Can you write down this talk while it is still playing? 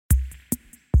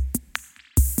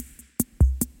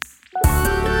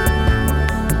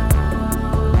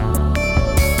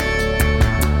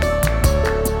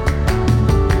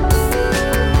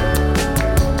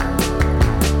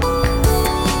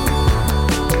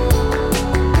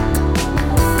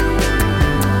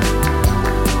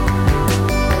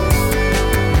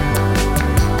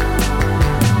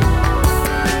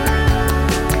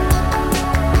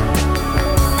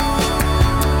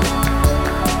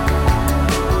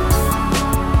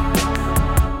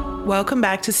Welcome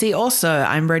back to See Also.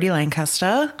 I'm Brodie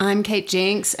Lancaster. I'm Kate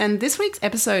Jinks, and this week's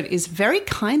episode is very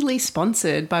kindly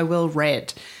sponsored by Well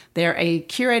Read. They're a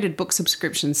curated book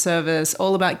subscription service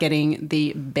all about getting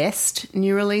the best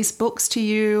new release books to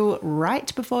you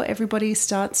right before everybody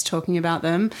starts talking about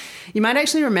them. You might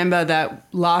actually remember that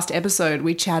last episode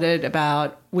we chatted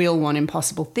about We All Want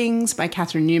Impossible Things by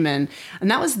Catherine Newman,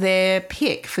 and that was their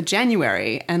pick for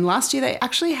January. And last year they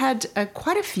actually had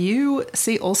quite a few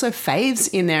See Also faves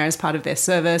in there as part of their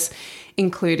service,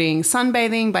 including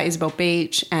Sunbathing by Isabel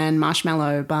Beach and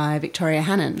Marshmallow by Victoria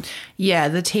Hannon. Yeah,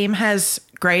 the team has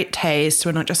great taste.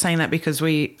 We're not just saying that because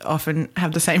we often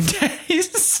have the same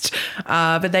taste,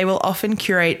 but they will often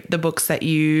curate the books that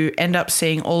you end up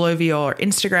seeing all over your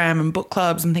Instagram and book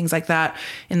clubs and things like that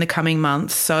in the coming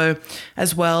months. So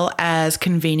as well as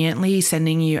conveniently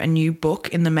sending you a new book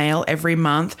in the mail every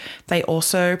month, they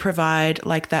also provide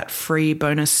like that free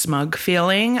bonus smug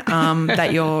feeling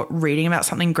that you're reading about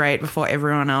something great before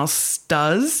everyone else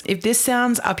does. If this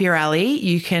sounds up your alley,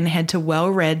 you can head to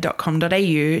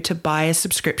wellread.com.au to buy a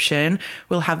subscription.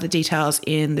 We'll have the details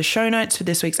in the show notes for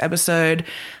this week's episode.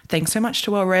 Thanks so much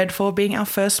to Well Read for being our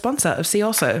first sponsor of See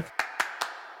Also.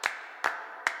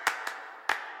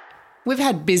 We've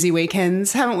had busy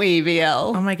weekends, haven't we,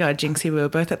 VL? Oh my God, Jinxie, we were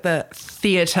both at the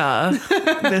theatre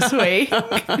this week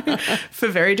for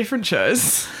very different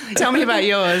shows. Tell me about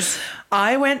yours.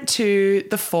 I went to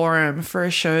the Forum for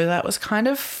a show that was kind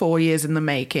of 4 years in the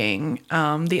making.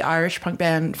 The Irish punk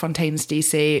band Fontaines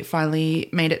DC finally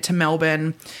made it to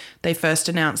Melbourne. They first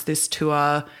announced this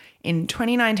tour in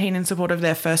 2019 in support of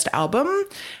their first album,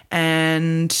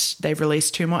 and they've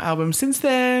released 2 more albums since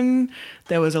then.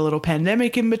 There was a little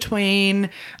pandemic in between.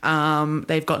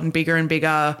 They've gotten bigger and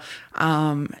bigger.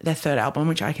 Their third album,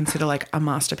 which I consider like a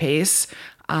masterpiece,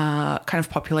 kind of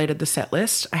populated the set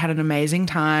list. I had an amazing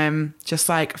time, just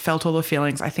like felt all the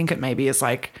feelings. I think it maybe is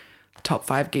like top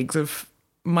 5 gigs of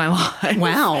my life.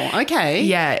 Wow, okay.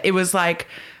 Yeah, it was like,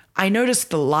 I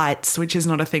noticed the lights, which is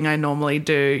not a thing I normally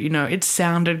do. You know, it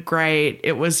sounded great.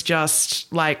 It was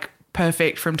just like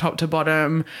perfect from top to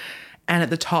bottom. And at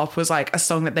the top was like a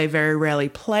song that they very rarely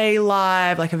play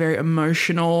live, like a very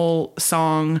emotional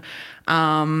song.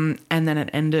 And then it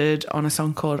ended on a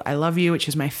song called I Love You, which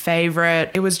is my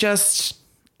favorite. It was just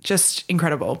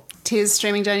incredible. Tears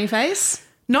streaming down your face?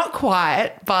 Not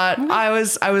quite, but I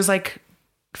was like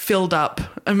filled up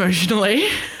emotionally.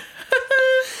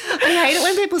 I hate it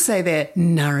when people say they're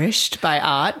nourished by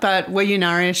art, but were you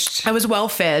nourished? I was well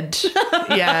fed.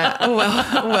 Yeah,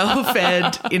 well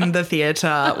fed in the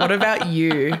theatre. What about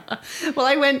you? Well,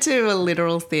 I went to a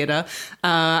literal theatre.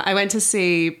 I went to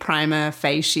see Prima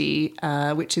Facie,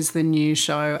 which is the new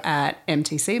show at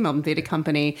MTC, Melbourne Theatre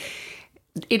Company.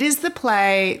 It is the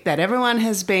play that everyone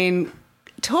has been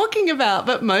talking about,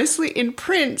 but mostly in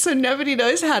print, so nobody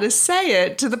knows how to say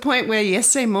it, to the point where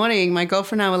yesterday morning my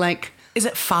girlfriend and I were like, is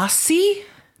it Farsi?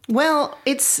 Well,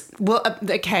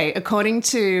 okay, according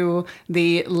to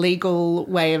the legal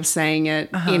way of saying it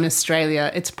in Australia,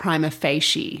 it's prima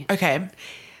facie. Okay.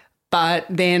 But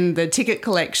then the ticket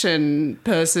collection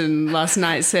person last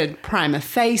night said prima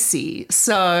facie.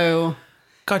 So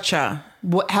Gotcha.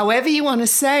 However you want to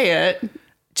say it,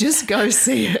 just go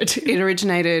see it. It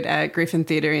originated at Griffin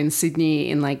Theatre in Sydney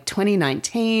in like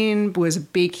 2019, was a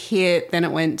big hit. Then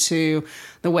it went to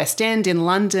the West End in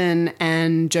London,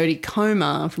 and Jodie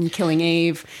Comer from Killing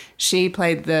Eve, she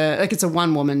played it's a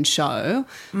one-woman show.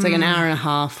 It's like an hour and a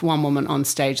half, one woman on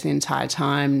stage the entire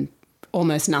time,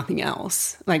 almost nothing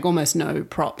else, like almost no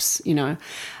props, you know.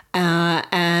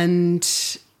 And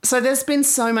so there's been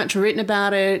so much written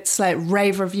about it. It's like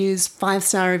rave reviews,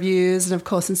 5-star reviews, and of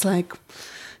course it's like,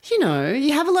 you know,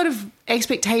 you have a lot of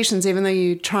expectations even though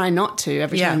you try not to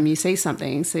every time you see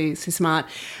something, see smart.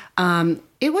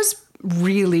 It was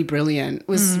really brilliant. It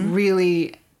was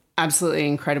really absolutely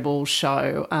incredible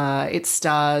show. It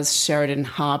stars Sheridan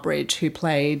Harbridge, who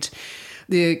played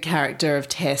the character of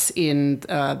Tess in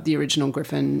the original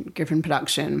Griffin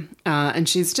production. And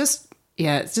she's just,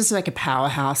 it's just like a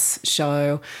powerhouse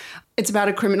show. It's about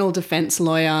a criminal defense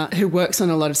lawyer who works on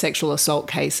a lot of sexual assault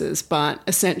cases, but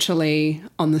essentially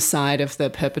on the side of the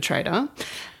perpetrator.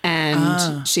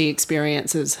 And she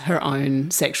experiences her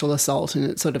own sexual assault, and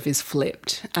it sort of is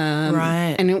flipped.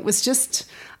 Right. And it was just,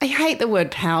 I hate the word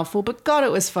powerful, but God,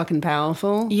 it was fucking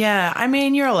powerful. Yeah, I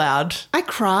mean, you're allowed. I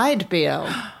cried, BL.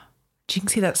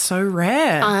 Jinxie, that's so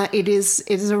rare. It is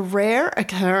a rare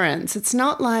occurrence. It's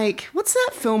not like, what's that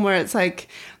film where it's like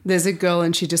there's a girl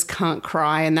and she just can't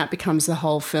cry and that becomes the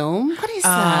whole film? What is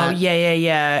that? Oh,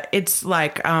 yeah. It's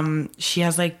like she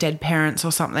has like dead parents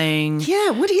or something. Yeah,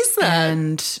 what is that?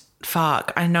 And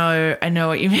fuck, I know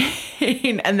what you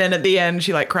mean. And then at the end,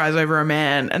 she like cries over a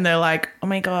man and they're like, oh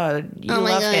my God, you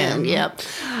love him. Yep.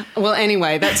 Well,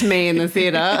 anyway, that's me in the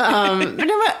theatre.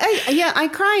 I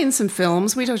cry in some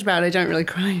films. We talked about I don't really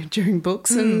cry during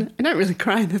books and I don't really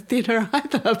cry in the theatre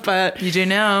either, but... You do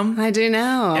now. I do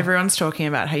now. Everyone's talking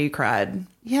about how you cried.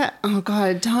 Yeah. Oh,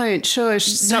 God, don't. Shush.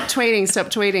 Stop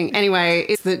tweeting. Anyway,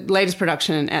 it's the latest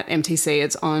production at MTC.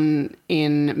 It's on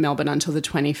in Melbourne until the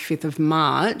 25th of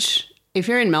March. If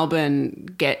you're in Melbourne,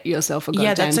 get yourself a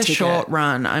goddamn ticket. Yeah, that's a short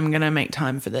run. I'm going to make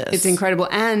time for this. It's incredible.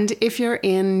 And if you're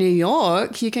in New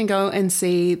York, you can go and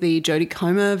see the Jodie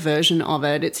Comer version of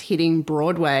it. It's hitting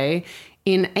Broadway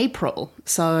in April.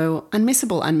 So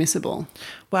unmissable.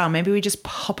 Wow, maybe we just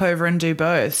pop over and do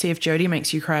both. See if Jodie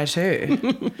makes you cry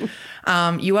too.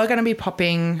 You are going to be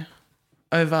popping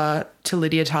over to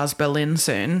Lydia Tarr's Berlin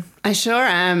soon. I sure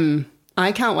am.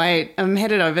 I can't wait. I'm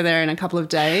headed over there in a couple of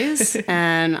days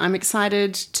and I'm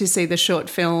excited to see the short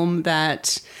film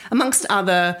that, amongst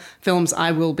other films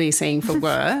I will be seeing for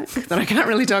work that I can't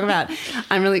really talk about,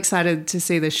 I'm really excited to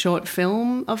see the short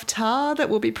film of Tar that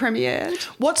will be premiered.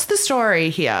 What's the story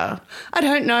here? I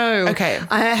don't know. Okay.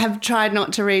 I have tried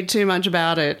not to read too much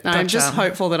about it. Gotcha. I'm just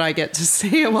hopeful that I get to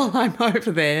see it while I'm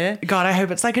over there. God, I hope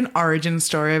it's like an origin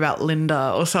story about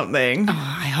Linda or something. Oh,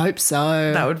 I hope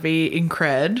so. That would be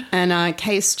incred. And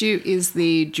Kay Stew is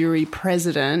the jury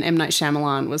president. M. Night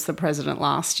Shyamalan was the president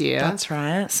last year. That's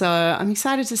right. So I'm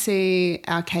excited to see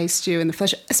our Kay Stew in the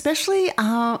flesh, especially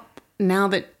now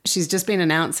that she's just been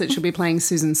announced that she'll be playing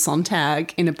Susan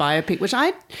Sontag in a biopic, which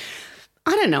I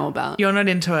don't know about. You're not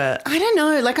into it? I don't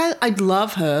know. Like, I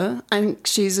love her. And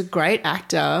she's a great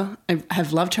actor. I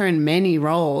have loved her in many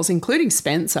roles, including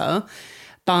Spencer.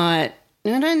 But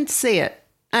I don't see it.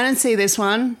 I don't see this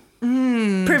one.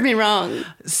 Prove me wrong.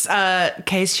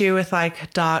 Case you with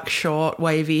like dark, short,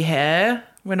 wavy hair.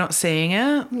 We're not seeing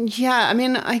it. Yeah, I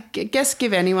mean, I guess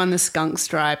give anyone the skunk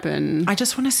stripe and... I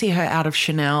just want to see her out of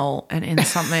Chanel and in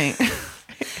something.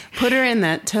 Put her in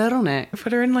that turtleneck.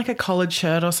 Put her in like a collared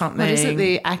shirt or something. What is it?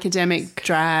 The academic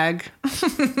drag.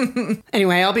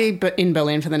 Anyway, I'll be in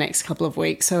Berlin for the next couple of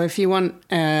weeks. So if you want,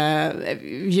 if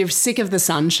you're sick of the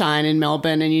sunshine in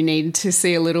Melbourne and you need to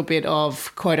see a little bit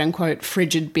of quote unquote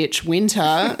frigid bitch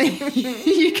winter,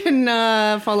 you can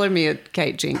follow me at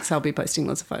Kate Jinx. I'll be posting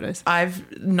lots of photos.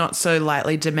 I've not so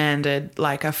lightly demanded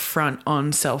like a front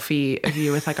on selfie of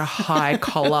you with like a high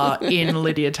collar in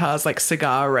Lydia Tarr's like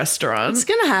cigar restaurant. It's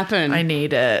going to happen. I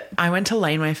need it. I went to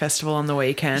Laneway Festival on the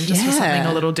weekend just for something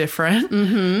a little different.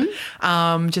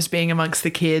 Just being amongst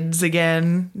the kids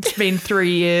again. It's been 3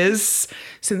 years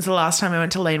since the last time I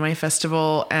went to Laneway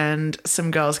Festival, and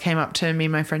some girls came up to me,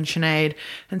 my friend Sinead,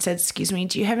 and said, "Excuse me,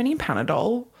 do you have any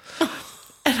Panadol?"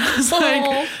 And I was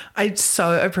like, I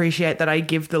so appreciate that I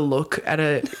give the look at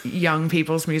a young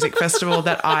people's music festival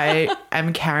that I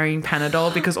am carrying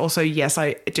Panadol, because also, yes,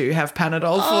 I do have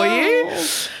Panadol for you.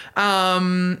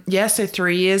 So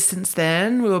 3 years since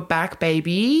then, we were back,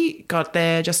 baby. Got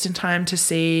there just in time to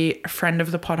see a friend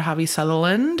of the pod, Harvey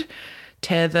Sutherland,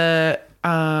 tear the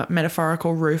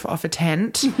metaphorical roof off a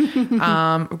tent.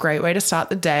 Great way to start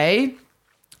the day.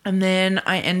 And then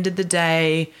I ended the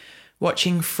day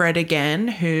watching Fred again,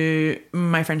 who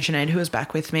my friend Sinead, who was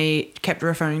back with me, kept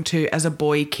referring to as a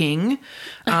boy king,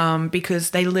 because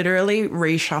they literally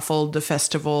reshuffled the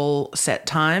festival set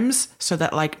times so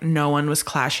that like no one was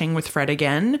clashing with Fred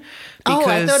again.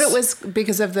 I thought it was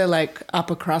because of the like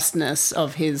upper crustness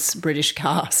of his British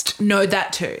cast. No,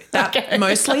 that too.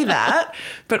 Mostly that,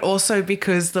 but also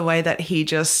because the way that he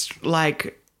just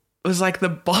like was like the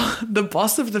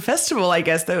boss of the festival, I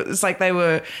guess. It was like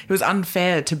it was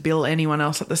unfair to bill anyone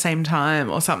else at the same time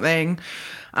or something.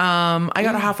 I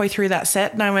got halfway through that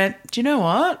set and I went, do you know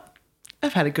what?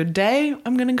 I've had a good day.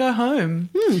 I'm going to go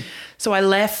home. So I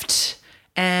left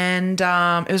and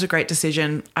it was a great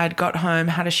decision. I'd got home,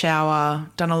 had a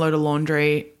shower, done a load of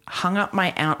laundry, hung up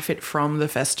my outfit from the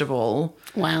festival.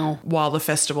 Wow. While the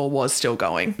festival was still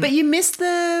going. But you missed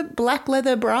the black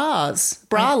leather bralets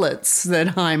that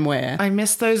Haim wear. I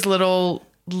missed those little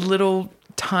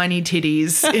tiny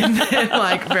titties in their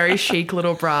like very chic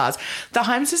little bras. The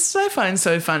Haim sisters I find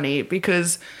so funny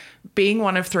because being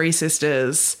one of three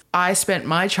sisters, I spent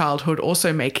my childhood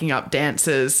also making up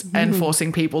dances and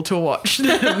forcing people to watch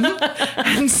them.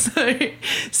 And so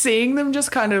seeing them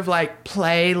just kind of like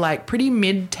play like pretty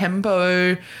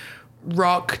mid-tempo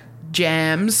rock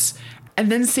jams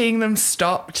and then seeing them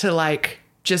stop to like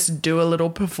just do a little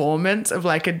performance of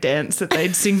like a dance that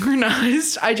they'd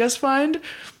synchronized, I just find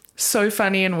So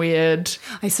funny and weird.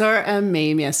 I saw a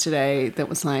meme yesterday that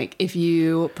was like, if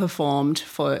you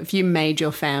made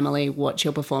your family watch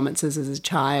your performances as a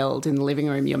child in the living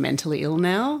room, you're mentally ill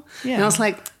now. Yeah. And I was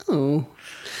like, oh,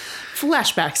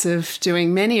 flashbacks of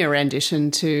doing many a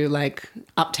rendition to like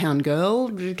Uptown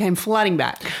Girl came flooding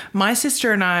back. My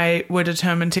sister and I were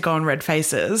determined to go on Red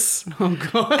Faces. Oh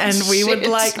God. And we would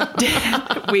like,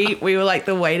 we were like,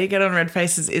 the way to get on Red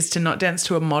Faces is to not dance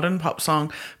to a modern pop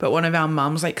song, but one of our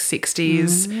mum's like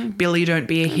 60s, Billy Don't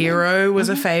Be a Hero was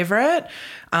a favourite.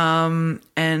 And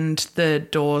the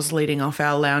doors leading off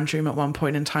our lounge room at one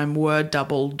point in time were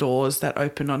double doors that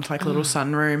opened onto like a little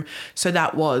sunroom. So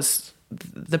that was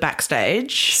the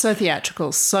backstage. So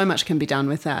theatrical. So much can be done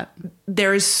with that.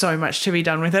 There is so much to be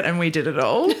done with it, and we did it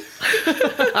all.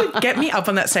 Get me up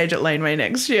on that stage at Laneway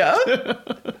next year.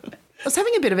 I was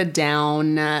having a bit of a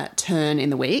down turn in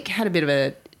the week. Had a bit of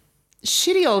a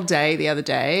shitty old day the other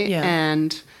day. Yeah.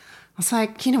 And I was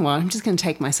like, you know what? I'm just going to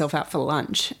take myself out for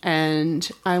lunch.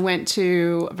 And I went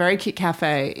to a very cute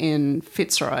cafe in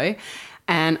Fitzroy.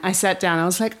 And I sat down. I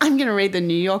was like, I'm going to read The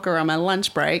New Yorker on my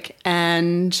lunch break.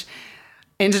 And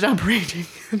ended up reading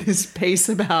this piece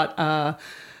about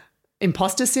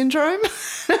imposter syndrome.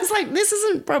 I was like, this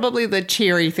isn't probably the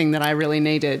cheery thing that I really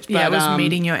needed. Yeah, but, it was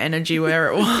meeting your energy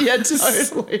where it was. Yeah,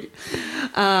 totally.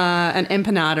 An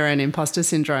empanada and imposter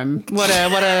syndrome. What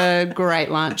a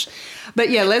great lunch. But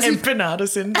yeah, Leslie... Empanada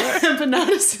syndrome.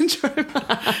 Empanada syndrome.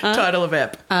 Title of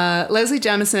ep. Leslie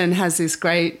Jamison has this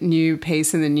great new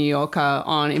piece in The New Yorker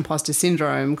on imposter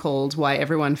syndrome called Why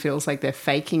Everyone Feels Like They're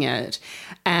Faking It.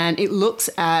 And it looks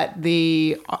at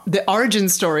the origin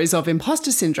stories of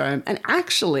imposter syndrome. And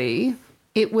actually,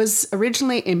 it was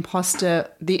originally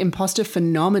the imposter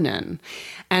phenomenon.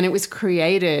 And it was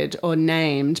created or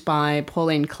named by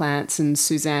Pauline Clance and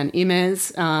Suzanne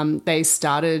Imes. They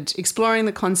started exploring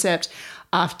the concept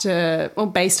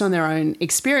based on their own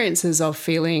experiences of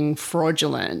feeling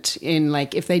fraudulent in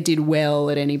like if they did well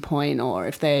at any point or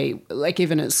if they like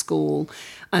even at school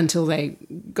until they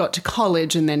got to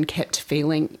college and then kept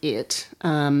feeling it.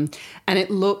 And it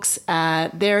looks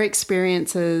at their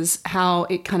experiences, how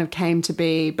it kind of came to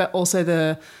be, but also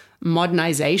the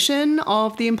modernization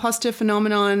of the imposter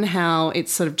phenomenon, how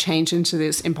it's sort of changed into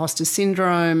this imposter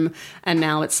syndrome. And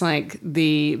now it's like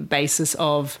the basis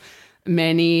of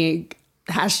many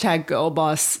hashtag girl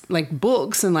boss like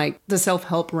books and like the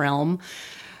self-help realm,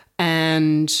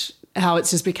 and how it's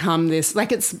just become this,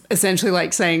 like it's essentially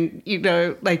like saying, you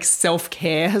know, like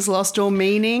self-care has lost all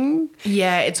meaning.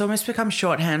 Yeah, it's almost become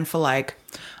shorthand for like,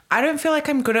 I don't feel like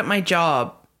I'm good at my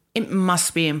job. It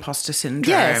must be imposter syndrome.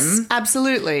 Yes,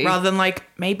 absolutely. Rather than like,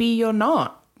 maybe you're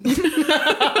not.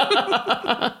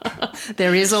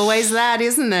 There is always that,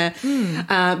 isn't there?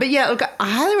 But yeah, look, I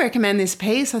highly recommend this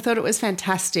piece. I thought it was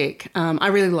fantastic. I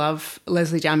really love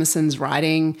Leslie Jamison's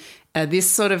writing. This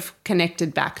sort of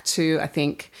connected back to, I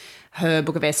think, her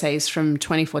book of essays from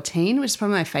 2014, which is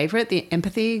probably my favorite, The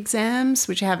Empathy Exams,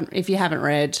 which if you haven't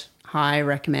read, high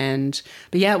recommend.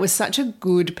 But yeah, it was such a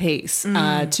good piece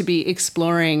to be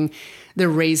exploring the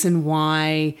reason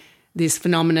why this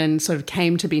phenomenon sort of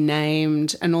came to be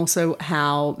named, and also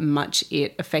how much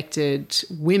it affected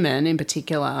women in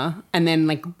particular, and then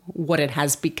like what it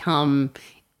has become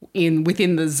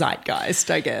within the zeitgeist,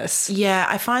 I guess. Yeah,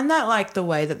 I find that like the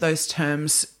way that those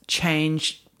terms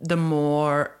change, the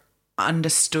more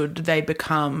understood they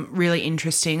become, really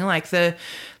interesting. Like the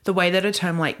way that a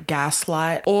term like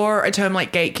gaslight or a term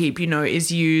like gatekeep, you know,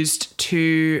 is used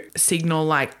to signal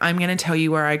like, I'm going to tell you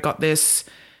where I got this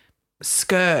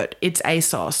skirt, it's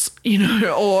ASOS, you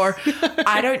know, or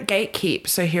I don't gatekeep,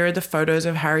 so here are the photos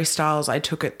of Harry Styles I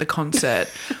took at the concert.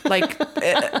 Like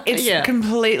it's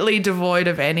completely devoid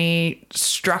of any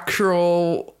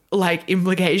structural like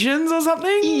implications or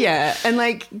something. Yeah, and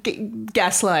like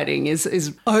gaslighting is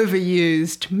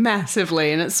overused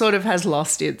massively, and it sort of has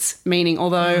lost its meaning,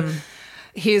 although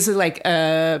here's like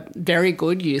a very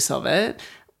good use of it.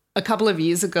 A couple of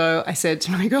years ago I said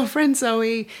to my girlfriend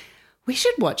Zoe, we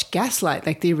should watch Gaslight,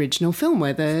 like the original film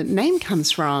where the name comes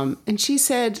from. And she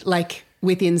said, like,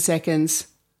 within seconds,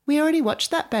 we already watched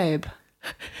that, babe.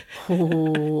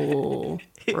 Oh,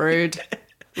 rude.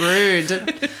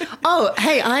 Rude. Oh,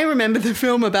 hey, I remember the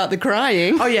film about the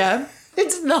crying. Oh, yeah.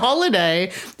 It's The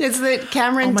Holiday. It's that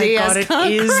Cameron Diaz can't cry.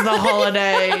 It is The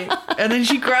Holiday. And then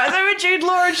she cries over Jude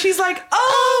Law and she's like,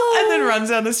 oh, and then runs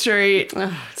down the street.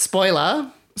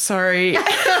 Spoiler. Sorry.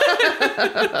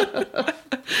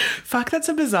 Fuck, that's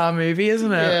a bizarre movie,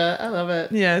 isn't it? Yeah, I love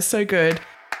it. Yeah, so good.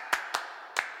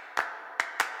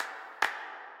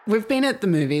 We've been at the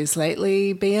movies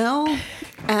lately, BL,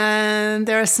 and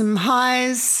there are some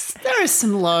highs, there are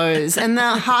some lows, and the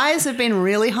highs have been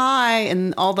really high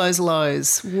and all those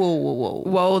lows. Whoa, whoa, whoa.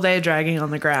 Whoa, they're dragging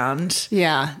on the ground.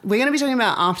 Yeah. We're going to be talking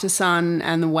about After Sun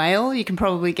and The Whale. You can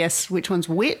probably guess which one's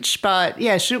which, but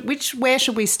yeah, where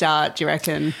should we start, do you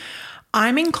reckon?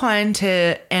 I'm inclined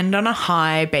to end on a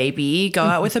high, baby, go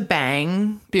out with a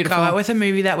bang. Beautiful. Go out with a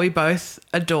movie that we both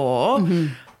adore.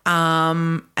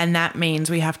 And that means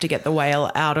we have to get The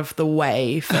Whale out of the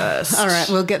way first. All right,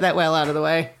 we'll get that whale out of the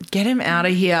way. Get him out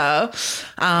of here.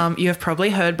 You have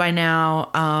probably heard by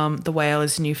now, The Whale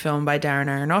is a new film by Darren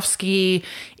Aronofsky.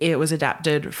 It was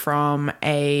adapted from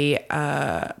a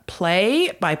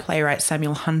play by playwright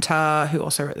Samuel Hunter, who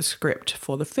also wrote the script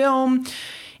for the film.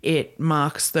 It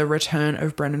marks the return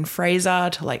of Brendan Fraser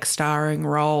to like starring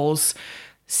roles,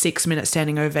 6-minute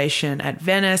standing ovation at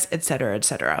Venice, etc.,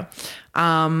 etc.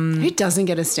 Who doesn't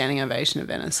get a standing ovation at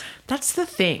Venice? That's the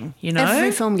thing, you know?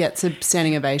 Every film gets a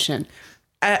standing ovation.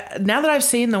 Now that I've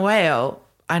seen The Whale,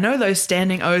 I know those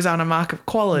standing O's aren't a mark of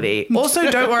quality.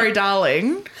 Also, Don't Worry,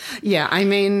 Darling. Yeah, I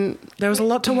mean... There was a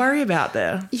lot to worry about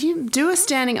there. You do a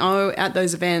standing O at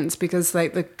those events because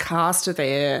like the cast are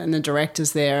there and the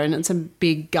director's there and it's a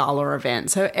big gala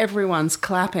event. So everyone's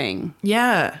clapping.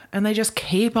 Yeah, and they just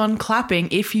keep on clapping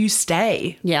if you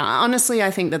stay. Yeah, honestly,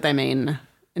 I think that they mean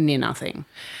near nothing.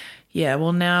 Yeah,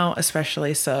 well, now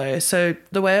especially so. So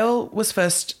The Whale was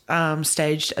first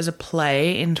staged as a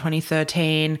play in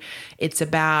 2013. It's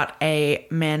about a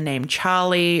man named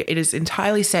Charlie. It is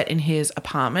entirely set in his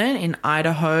apartment in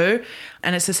Idaho,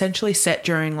 and it's essentially set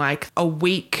during like a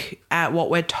week at what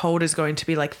we're told is going to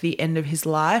be like the end of his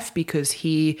life, because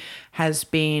he has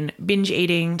been binge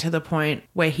eating to the point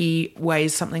where he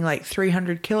weighs something like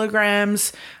 300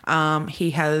 kilograms.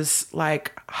 He has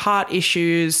like heart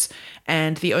issues,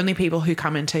 and the only people who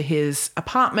come into his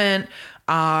apartment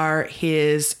are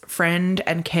his friend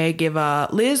and caregiver,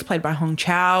 Liz, played by Hong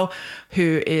Chow,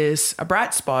 who is a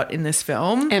bright spot in this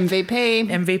film.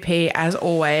 MVP, as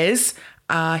always.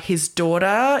 His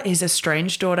daughter, his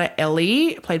estranged daughter,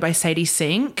 Ellie, played by Sadie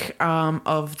Sink,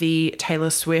 of the Taylor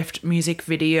Swift music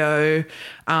video.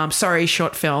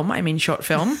 Short film. Nominate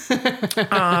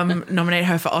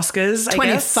her for Oscars, I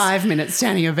guess. 25 minutes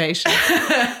standing ovation.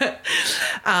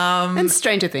 And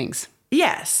Stranger Things.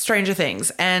 Yes, Stranger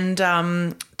Things. And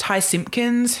Ty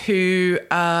Simpkins, who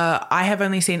I have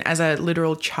only seen as a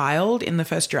literal child in the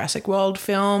first Jurassic World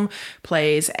film,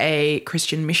 plays a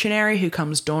Christian missionary who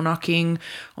comes door knocking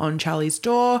on Charlie's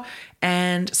door.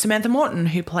 And Samantha Morton,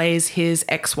 who plays his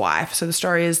ex-wife. So the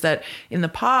story is that in the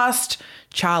past,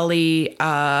 Charlie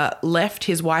left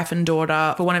his wife and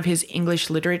daughter for one of his English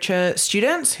literature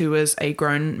students, who was a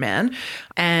grown man,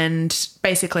 and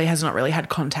basically has not really had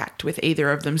contact with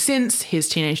either of them since. His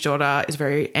teenage daughter is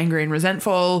very angry and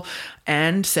resentful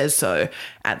and says so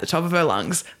at the top of her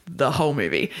lungs the whole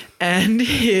movie. And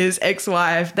his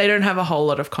ex-wife, they don't have a whole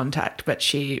lot of contact, but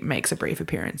she makes a brief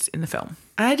appearance in the film.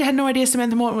 I had no idea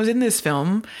Samantha Morton was in this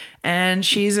film, and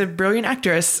she's a brilliant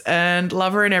actress and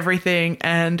love her and everything.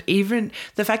 And even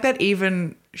the fact that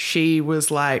even she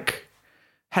was like,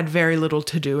 had very little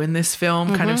to do in this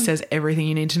film kind of says everything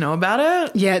you need to know about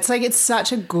it. Yeah, it's like it's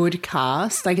such a good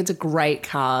cast. Like it's a great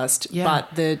cast,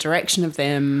 but the direction of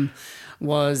them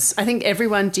was, I think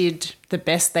everyone did the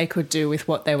best they could do with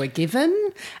what they were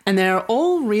given, and they're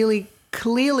all really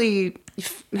clearly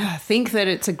think that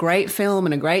it's a great film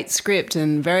and a great script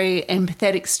and very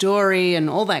empathetic story and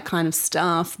all that kind of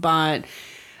stuff, but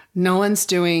no one's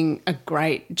doing a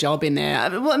great job in there.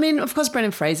 Well, I mean, of course,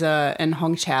 Brendan Fraser and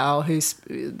Hong Chow, who's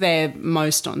they're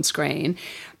most on screen,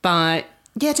 but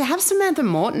yeah, to have Samantha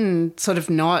Morton sort of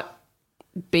not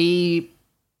be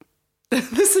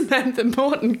the Samantha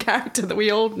Morton character that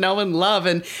we all know and love,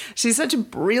 and she's such a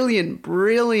brilliant,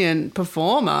 brilliant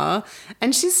performer,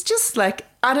 and she's just like,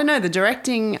 I don't know, the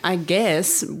directing, I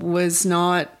guess, was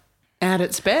not at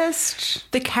its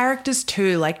best. The characters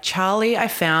too, like Charlie, I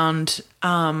found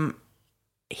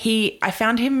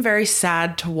him very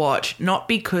sad to watch, not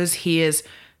because he is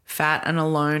fat and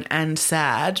alone and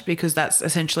sad, because that's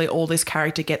essentially all this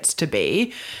character gets to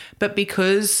be, but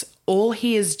because all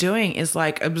he is doing is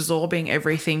like absorbing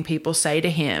everything people say to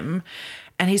him,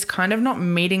 and he's kind of not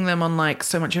meeting them on like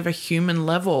so much of a human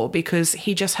level, because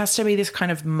he just has to be this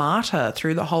kind of martyr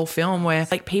through the whole film where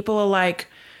like people are like,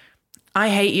 I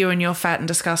hate you and you're fat and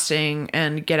disgusting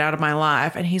and get out of my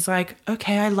life. And he's like,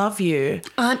 okay, I love you.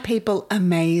 Aren't people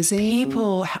amazing?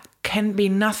 People can be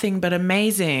nothing but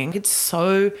amazing. It's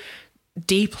so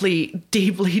deeply,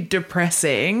 deeply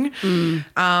depressing.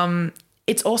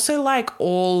 It's also like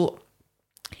all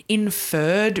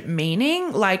inferred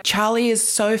meaning. Like, Charlie is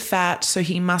so fat, so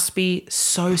he must be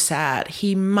so sad.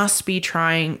 He must be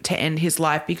trying to end his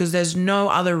life because there's no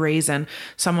other reason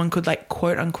someone could, like,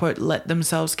 quote unquote, let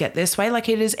themselves get this way. Like,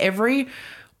 it is every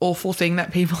awful thing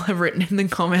that people have written in the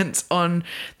comments on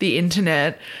the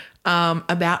internet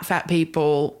about fat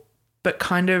people, but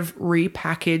kind of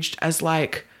repackaged as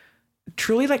like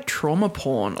truly like trauma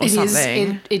porn or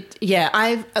something.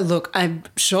 I'm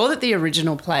sure that the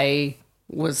original play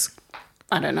was,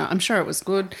 I don't know, I'm sure it was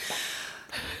good.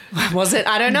 Was it?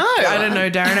 I don't know.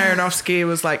 Darren Aronofsky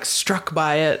was like struck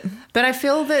by it. But I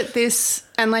feel that this,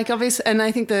 and like obviously, and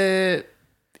I think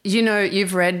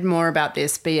you've read more about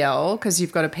this, BL, because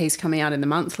you've got a piece coming out in the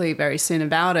Monthly very soon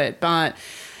about it. But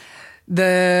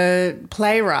the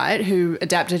playwright who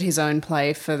adapted his own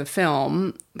play for the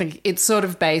film, like, it's sort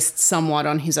of based somewhat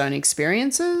on his own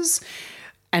experiences.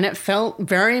 And it felt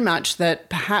very much that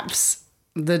perhaps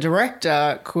the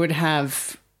director could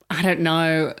have, I don't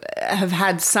know, have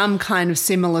had some kind of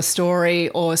similar story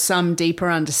or some deeper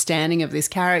understanding of this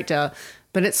character.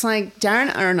 But it's like Darren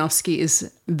Aronofsky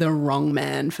is the wrong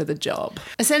man for the job.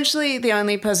 Essentially, the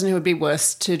only person who would be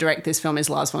worse to direct this film is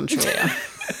Lars von Trier.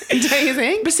 Don't you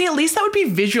think? But see, at least that would be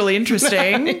visually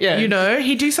interesting. Yeah. You know,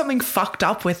 he'd do something fucked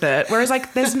up with it. Whereas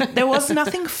like there was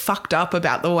nothing fucked up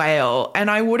about The Whale,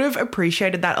 and I would have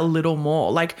appreciated that a little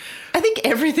more. Like, I think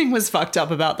everything was fucked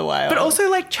up about The Whale. But also,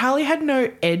 like, Charlie had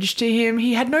no edge to him.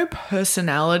 He had no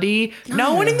personality.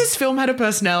 No one in this film had a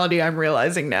personality, I'm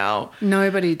realizing now.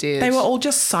 Nobody did. They were all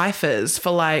just ciphers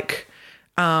for like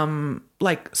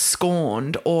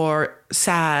scorned or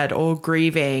sad or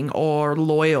grieving or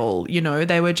loyal, you know?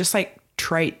 They were just like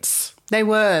traits. They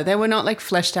were not like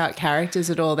fleshed out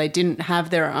characters at all. They didn't have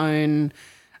their own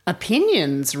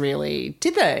opinions, really,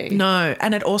 did they? No.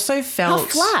 And it also felt...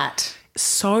 How flat.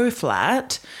 So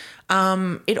flat.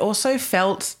 It also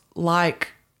felt like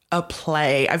a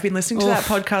play. I've been listening to that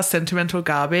podcast, Sentimental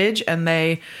Garbage, and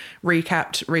they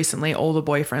recapped recently all the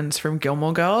boyfriends from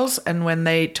Gilmore Girls. And when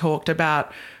they talked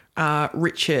about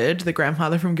Richard, the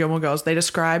grandfather from Gilmore Girls, they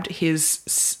described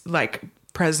his like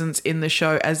presence in the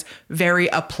show as very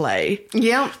a play.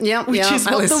 Yeah. Which is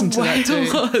what The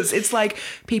Whale was. It's like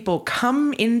people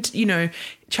come in, you know,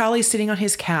 Charlie's sitting on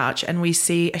his couch and we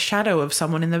see a shadow of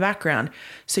someone in the background.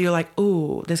 So you're like,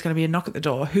 ooh, there's going to be a knock at the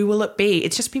door. Who will it be?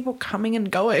 It's just people coming and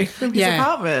going from his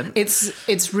apartment.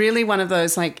 It's really one of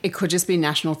those, like, it could just be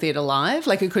National Theatre Live.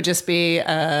 Like, it could just be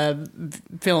a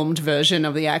filmed version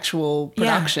of the actual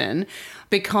production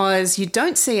because you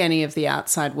don't see any of the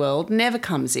outside world, never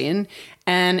comes in.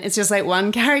 And it's just like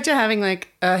one character having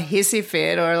like a hissy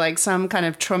fit or like some kind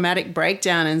of traumatic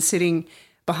breakdown and sitting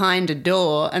behind a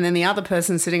door, and then the other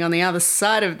person sitting on the other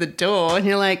side of the door, and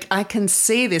you're like, I can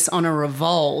see this on a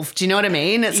Revolve. Do you know what I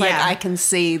mean? It's like, I can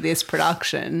see this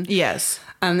production. Yes.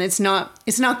 And it's not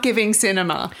giving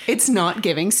cinema. It's not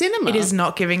giving cinema. It is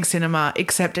not giving cinema,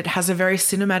 except it has a very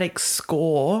cinematic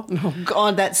score. Oh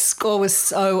God, that score was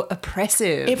so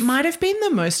oppressive. It might have been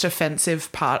the most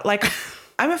offensive part. Like,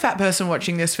 I'm a fat person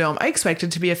watching this film. I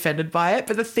expected to be offended by it,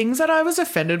 but the things that I was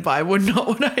offended by were not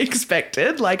what I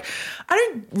expected. Like, I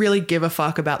don't really give a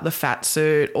fuck about the fat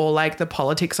suit or like the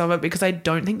politics of it because I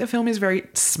don't think the film is very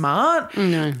smart.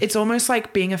 No. It's almost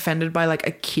like being offended by like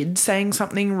a kid saying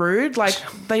something rude. Like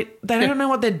they don't know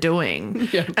what they're doing.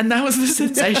 Yeah. And that was the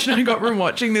sensation I got from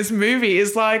watching this movie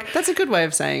is like... That's a good way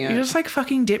of saying it. You're just like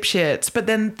fucking dipshits. But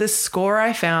then the score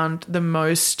I found the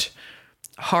most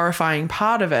horrifying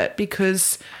part of it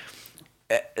because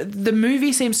the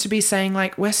movie seems to be saying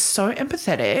like we're so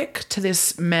empathetic to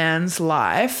this man's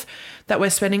life that we're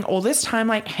spending all this time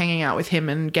like hanging out with him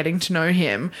and getting to know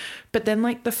him, but then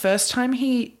like the first time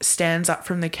he stands up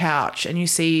from the couch and you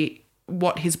see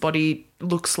what his body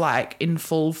looks like in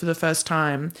full for the first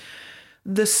time,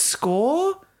 the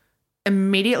score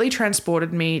immediately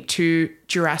transported me to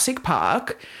Jurassic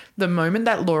Park. The moment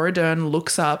that Laura Dern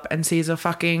looks up and sees a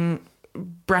fucking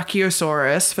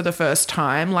Brachiosaurus for the first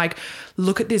time, like,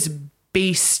 look at this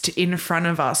beast in front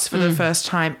of us for the first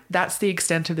time. That's the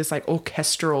extent of this like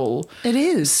orchestral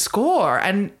score.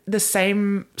 And the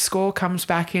same score comes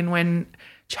back in when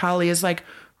Charlie is like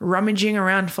rummaging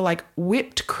around for like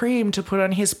whipped cream to put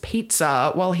on his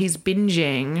pizza while he's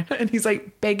binging, and he's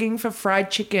like begging for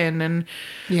fried chicken and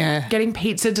getting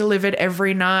pizza delivered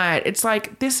every night. It's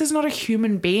like, this is not a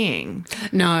human being.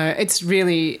 No, it's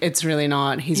really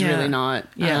not. He's really not.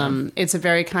 It's a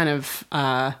very kind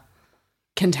of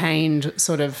contained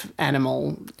sort of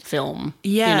animal film.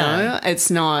 You know,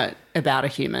 it's not about a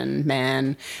human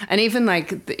man. And even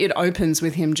like it opens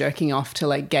with him jerking off to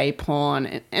like gay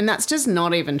porn, and that's just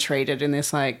not even treated in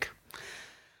this like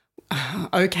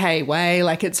okay way.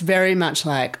 Like, it's very much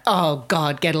like, oh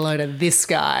God, get a load of this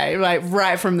guy, like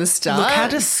right from the start. Look how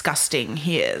disgusting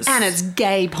he is. And it's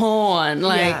gay porn.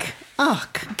 Like, Yeah. oh,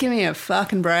 give me a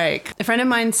fucking break. A friend of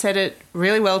mine said it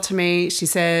really well to me. She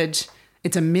said,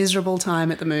 it's a miserable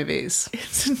time at the movies.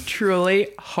 It's a truly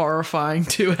horrifying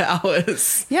 2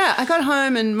 hours. Yeah, I got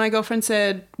home and my girlfriend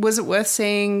said, was it worth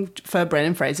seeing for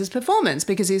Brendan Fraser's performance?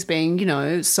 Because he's being, you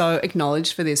know, so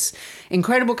acknowledged for this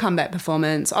incredible comeback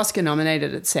performance, Oscar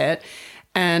nominated at set.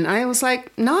 And I was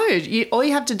like, no, all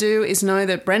you have to do is know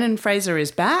that Brendan Fraser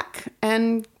is back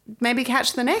and maybe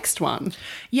catch the next one.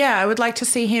 Yeah, I would like to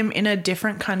see him in a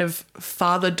different kind of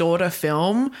father-daughter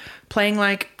film, playing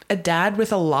like a dad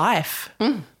with a life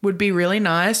would be really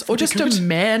nice. Or just a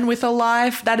man with a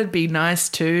life. That'd be nice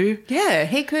too. Yeah,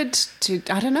 he could,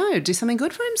 do something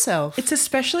good for himself. It's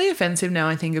especially offensive now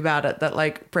I think about it that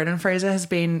like Brendan Fraser has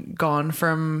been gone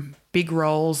from big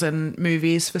roles and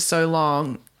movies for so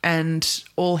long, and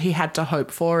all he had to hope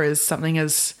for is something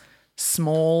as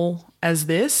small as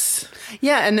this.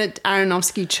 Yeah, and that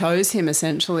Aronofsky chose him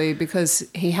essentially because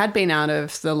he had been out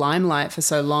of the limelight for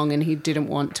so long and he didn't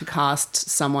want to cast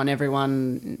someone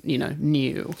everyone, you know,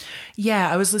 knew.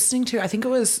 Yeah, I was listening to, I think it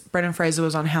was Brendan Fraser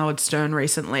was on Howard Stern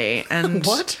recently. And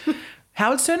What?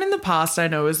 Howard Stern in the past I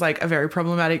know was like a very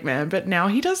problematic man, but now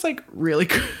he does like really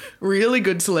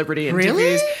good celebrity interviews.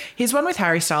 Really? His one with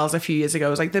Harry Styles a few years ago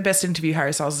was like the best interview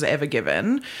Harry Styles has ever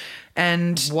given.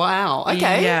 And Wow.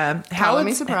 Okay. yeah, Howard,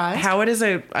 me surprised. Howard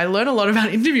I learn a lot about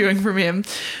interviewing from him,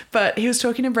 but he was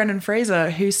talking to Brendan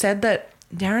Fraser, who said that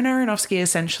Darren Aronofsky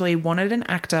essentially wanted an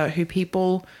actor who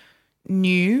people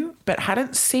knew but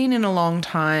hadn't seen in a long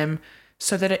time,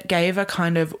 so that it gave a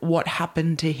kind of what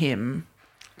happened to him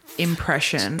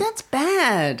impression. That's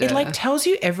bad. It like tells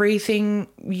you everything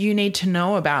you need to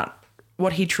know about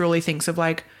what he truly thinks of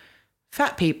like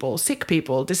fat people, sick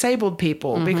people, disabled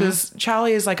people, because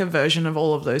Charlie is like a version of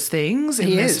all of those things in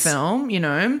this film, you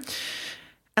know?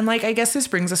 And like, I guess this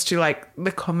brings us to like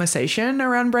the conversation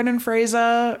around Brendan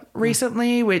Fraser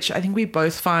recently, which I think we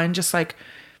both find just like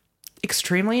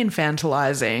extremely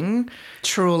infantilizing.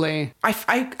 Truly. I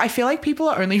feel like people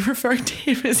are only referring to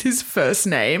him as his first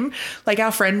name. Like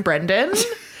our friend Brendan.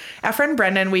 Our friend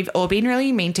Brendan, we've all been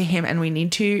really mean to him and we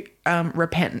need to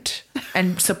repent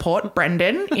and support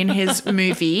Brendan in his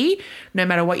movie. No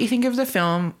matter what you think of the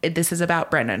film, this is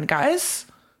about Brendan, guys.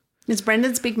 It's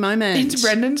Brendan's big moment. It's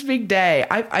Brendan's big day.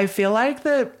 I feel like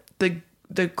the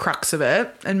crux of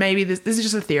it, and maybe this is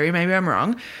just a theory, maybe I'm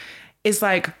wrong, is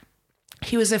like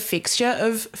he was a fixture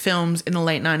of films in the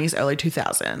late 90s, early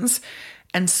 2000s.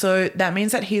 And so that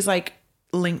means that he's like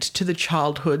linked to the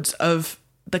childhoods of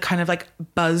the kind of like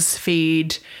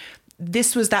BuzzFeed,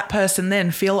 this was that person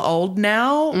then, feel old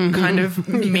now kind of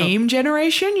meme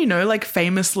generation, you know, like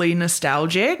famously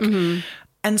nostalgic.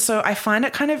 And so I found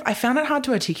it hard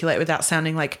to articulate without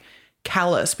sounding like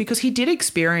callous, because he did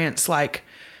experience like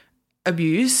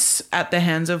abuse at the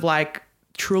hands of like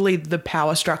truly the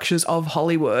power structures of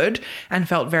Hollywood, and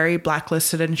felt very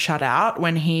blacklisted and shut out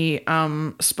when he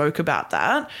spoke about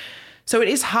that. So it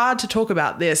is hard to talk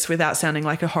about this without sounding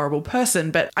like a horrible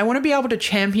person, but I want to be able to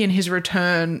champion his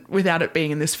return without it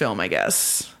being in this film, I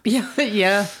guess.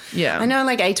 Yeah. I know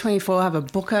like A24 have a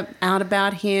book out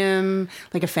about him,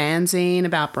 like a fanzine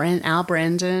about our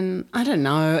Brendan. I don't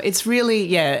know. It's really,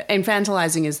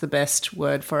 infantilizing is the best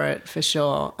word for it, for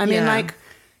sure. I mean,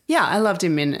 I loved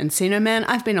him in Encino Man.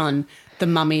 I've been on The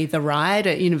Mummy, The Ride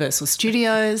at Universal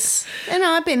Studios. And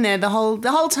I've been there the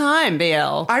whole time,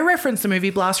 BL. I referenced the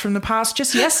movie Blast from the Past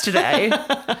just yesterday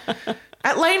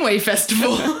at Laneway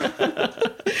Festival.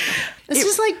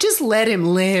 Just let him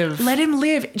live. Let him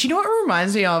live. Do you know what it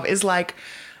reminds me of is like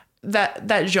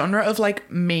that genre of like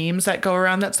memes that go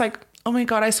around that's like, oh my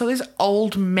God, I saw this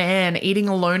old man eating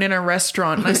alone in a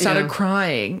restaurant and I started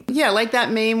crying. Yeah, like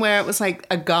that meme where it was like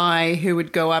a guy who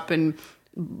would go up and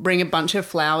bring a bunch of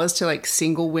flowers to like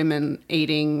single women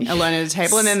eating alone at a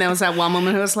table. And then there was that one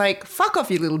woman who was like, fuck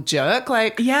off, you little jerk.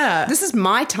 Like, this is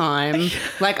my time.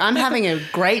 Like, I'm having a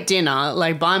great dinner,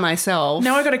 like by myself.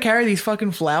 Now I got to carry these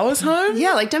fucking flowers home.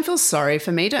 Yeah. Like, don't feel sorry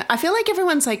for me. I feel like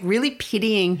everyone's like really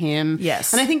pitying him.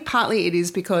 Yes. And I think partly it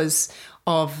is because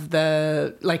of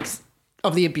the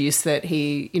abuse that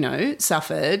he, you know,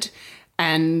 suffered.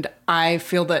 And I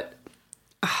feel that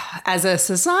as a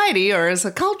society or as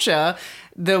a culture,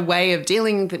 the way of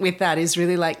dealing with that is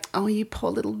really like, oh, you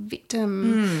poor little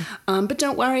victim. But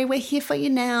don't worry, we're here for you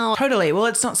now. Totally. Well,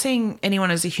 it's not seeing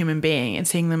anyone as a human being. It's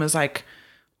seeing them as like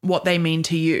what they mean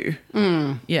to you.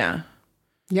 Yeah.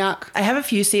 Yuck. I have a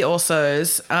few see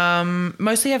alsos.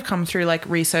 Mostly I've come through like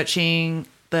researching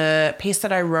the piece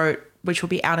that I wrote which will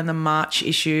be out in the March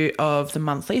issue of the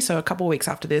Monthly, so a couple of weeks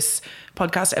after this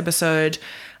podcast episode.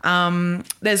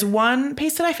 There's one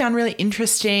piece that I found really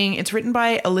interesting. It's written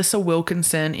by Alyssa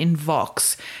Wilkinson in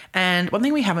Vox. And one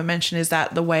thing we haven't mentioned is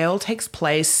that The Whale takes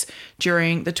place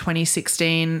during the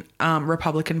 2016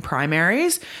 Republican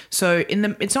primaries. So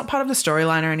it's not part of the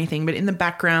storyline or anything, but in the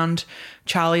background,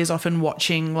 Charlie is often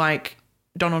watching like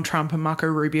Donald Trump and Marco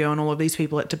Rubio and all of these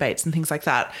people at debates and things like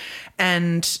that.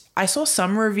 And I saw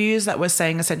some reviews that were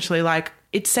saying essentially like,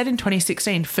 it's set in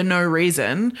 2016 for no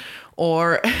reason,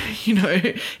 or, you know,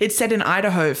 it's set in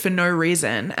Idaho for no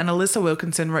reason. And Alyssa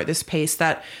Wilkinson wrote this piece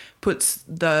that puts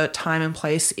the time and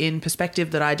place in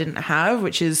perspective that I didn't have,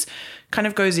 which is kind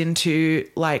of goes into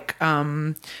like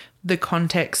the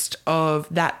context of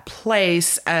that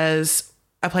place as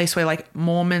a place where like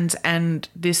Mormons and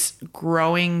this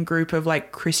growing group of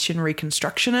like Christian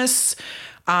Reconstructionists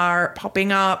are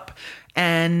popping up,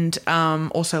 and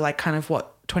also like kind of what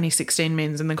 2016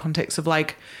 means in the context of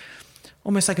like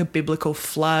almost like a biblical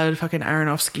flood. Fucking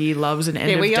Aronofsky loves an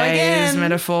end of days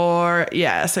metaphor.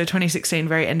 Yeah, so 2016,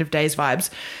 very end of days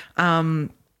vibes. A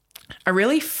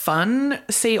really fun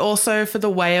see also for The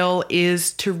Whale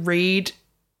is to read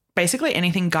basically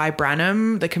anything Guy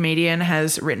Branum, the comedian,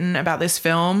 has written about this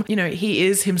film. You know, he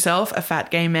is himself a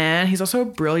fat gay man. He's also a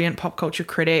brilliant pop culture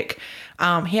critic.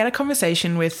 He had a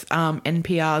conversation with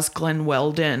NPR's Glenn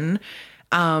Weldon,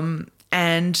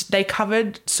 and they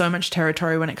covered so much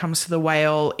territory when it comes to The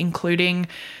Whale, including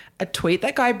a tweet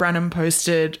that Guy Branum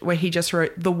posted where he just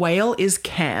wrote, "The Whale is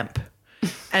camp."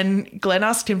 And Glenn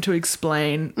asked him to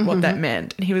explain what that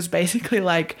meant. And he was basically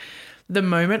like, the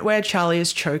moment where Charlie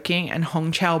is choking and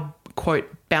Hong Chow, quote,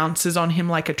 bounces on him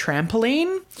like a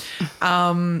trampoline,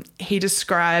 he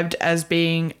described as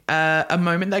being a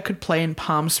moment that could play in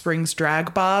Palm Springs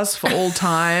drag bars for all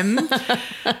time.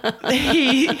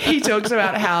 He talks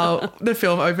about how the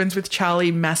film opens with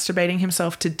Charlie masturbating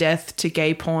himself to death to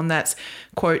gay porn that's,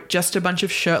 quote, just a bunch of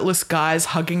shirtless guys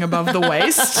hugging above the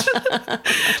waist.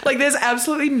 Like there's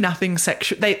absolutely nothing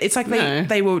sexual. It's like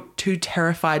they were too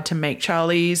terrified to make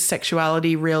Charlie's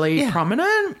sexuality really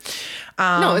prominent.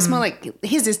 No, it's more like,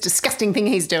 here's this disgusting thing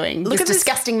he's doing. Look at this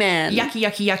disgusting man. Yucky,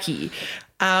 yucky, yucky.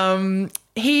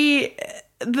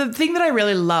 The thing that I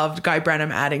really loved Guy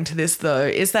Branum adding to this, though,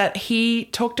 is that he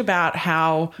talked about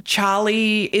how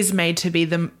Charlie is made to be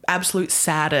the absolute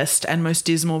saddest and most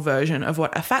dismal version of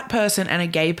what a fat person and a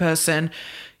gay person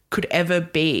could ever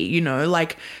be. You know,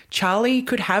 like Charlie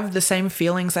could have the same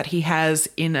feelings that he has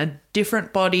in a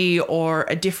different body or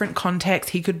a different context.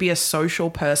 He could be a social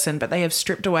person, but they have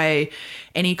stripped away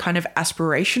any kind of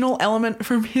aspirational element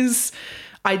from his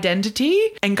identity.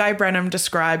 And Guy Branum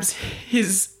describes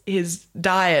his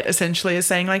diet essentially as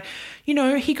saying like, you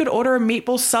know, he could order a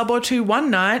meatball sub or two one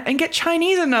night and get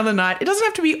Chinese another night. It doesn't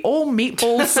have to be all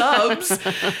meatball subs.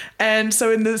 And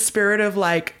so in the spirit of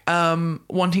like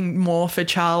wanting more for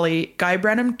Charlie, Guy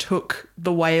Branum took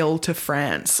The Whale to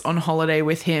France on holiday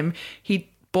with him. He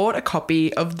bought a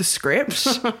copy of the script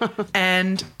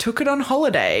and took it on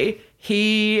holiday.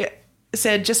 He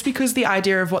said, just because the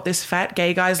idea of what this fat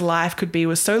gay guy's life could be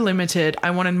was so limited, I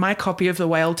wanted my copy of The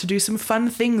Whale to do some fun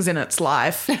things in its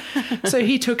life. So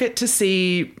he took it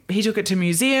to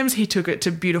museums, he took it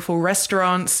to beautiful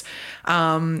restaurants,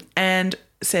 and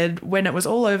said when it was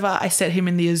all over, I set him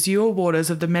in the azure waters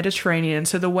of the Mediterranean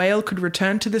so the whale could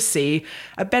return to the sea,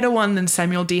 a better one than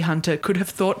Samuel D. Hunter could have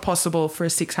thought possible for a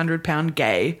 600-pound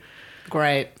gay.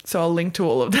 Great. So I'll link to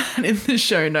all of that in the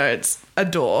show notes.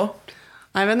 Adore.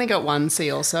 I've only got one see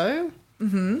also.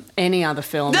 Mm-hmm. Any other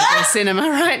film at the cinema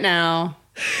right now.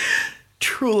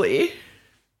 Truly.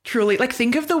 Like,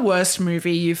 think of the worst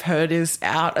movie you've heard is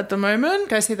out at the moment.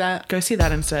 Go see that. Go see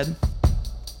that instead.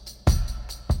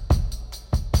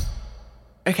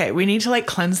 Okay, we need to like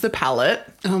cleanse the palate.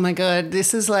 Oh my God.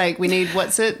 This is like, we need,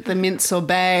 what's it? The mint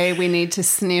sorbet. We need to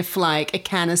sniff like a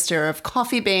canister of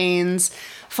coffee beans,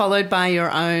 followed by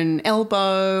your own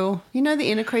elbow. You know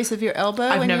the inner crease of your elbow?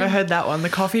 I've never heard that one. The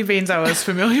coffee beans I was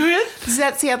familiar with. So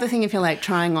that's the other thing if you're like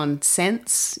trying on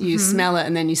scents. You smell it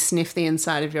and then you sniff the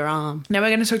inside of your arm. Now we're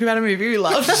going to talk about a movie we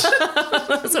loved.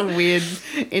 That's a weird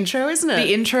intro, isn't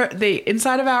it? The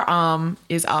inside of our arm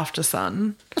is After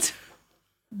Sun.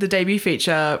 The debut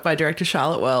feature by director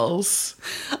Charlotte Wells.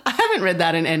 I haven't read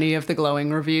that in any of the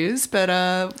glowing reviews, but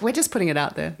we're just putting it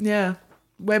out there. Yeah.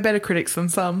 We're better critics than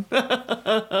some.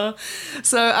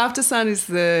 So After Sun is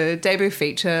the debut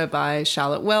feature by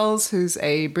Charlotte Wells, who's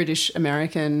a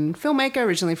British-American filmmaker,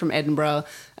 originally from Edinburgh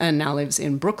and now lives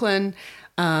in Brooklyn.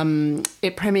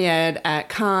 It premiered at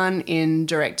Cannes in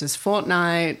Directors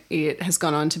Fortnight. It has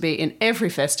gone on to be in every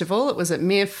festival. It was at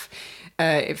MIFF.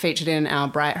 It featured in our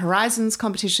Bright Horizons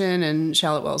competition, and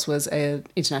Charlotte Wells was an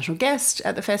international guest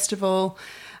at the festival.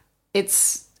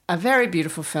 It's a very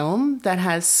beautiful film that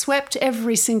has swept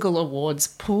every single awards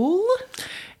pool.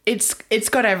 It's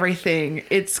got everything.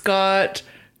 It's got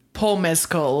Paul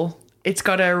Mescal. It's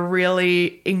got a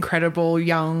really incredible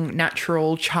young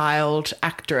natural child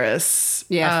actress.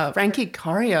 Yeah, Frankie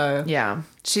Corio. Yeah.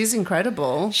 She's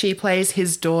incredible. She plays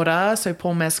his daughter. So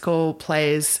Paul Mescal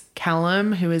plays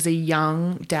Callum, who is a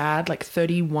young dad, like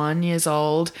 31 years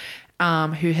old,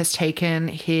 who has taken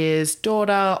his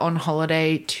daughter on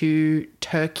holiday to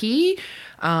Turkey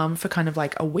for kind of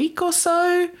like a week or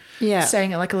so. Yeah.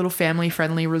 Staying at like a little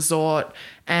family-friendly resort.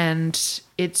 And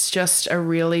it's just a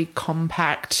really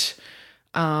compact,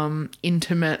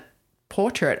 intimate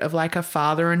portrait of like a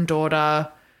father and daughter.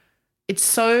 It's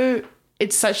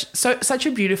such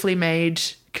a beautifully made,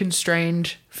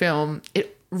 constrained film.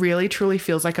 It really truly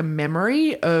feels like a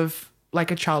memory of like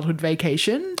a childhood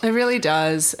vacation. It really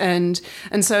does. And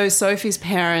so Sophie's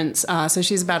parents, so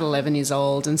she's about 11 years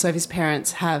old, and Sophie's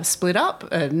parents have split up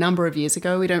a number of years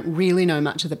ago. We don't really know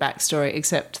much of the backstory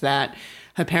except that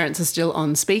her parents are still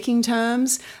on speaking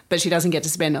terms, but she doesn't get to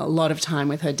spend a lot of time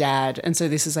with her dad. And so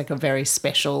this is like a very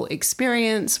special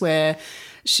experience where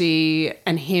she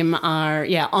and him are,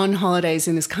 on holidays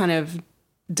in this kind of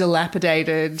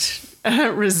dilapidated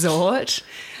resort.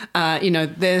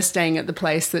 They're staying at the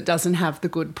place that doesn't have the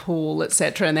good pool,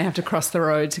 etc., and they have to cross the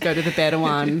road to go to the better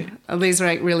one. These are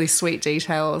like really sweet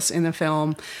details in the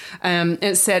film.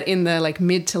 It's set in the like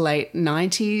mid to late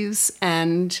 90s,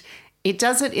 and it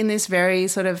does it in this very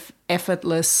sort of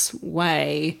effortless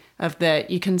way of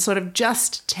that you can sort of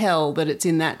just tell that it's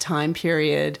in that time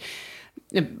period,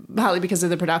 partly because of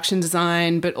the production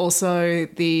design, but also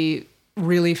the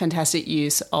really fantastic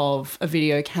use of a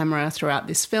video camera throughout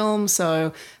this film.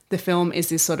 So the film is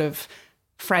this sort of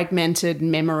fragmented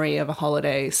memory of a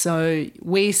holiday. So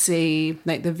we see,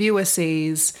 like the viewer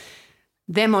sees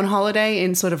them on holiday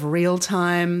in sort of real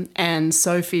time, and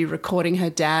Sophie recording her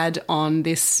dad on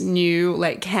this new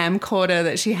like camcorder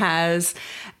that she has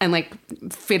and like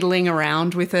fiddling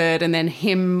around with it, and then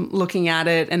him looking at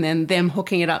it, and then them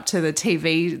hooking it up to the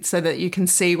TV so that you can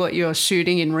see what you're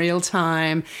shooting in real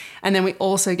time. And then we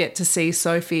also get to see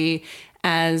Sophie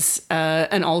as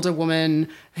an older woman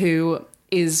who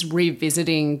is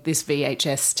revisiting this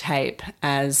VHS tape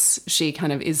as she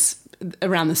kind of is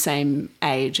around the same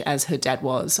age as her dad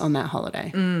was on that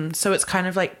holiday. So it's kind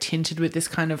of like tinted with this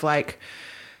kind of like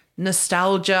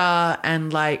nostalgia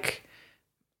and like,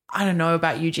 I don't know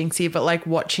about you, Jinxie, but like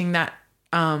watching that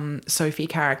Sophie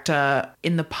character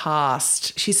in the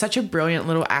past, she's such a brilliant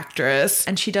little actress,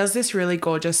 and she does this really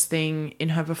gorgeous thing in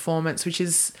her performance, which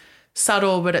is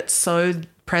subtle, but it's so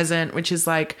present, which is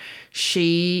like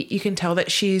you can tell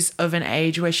that she's of an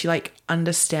age where she like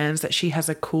understands that she has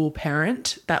a cool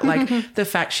parent, that like the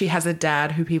fact she has a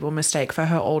dad who people mistake for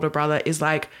her older brother is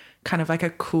like kind of like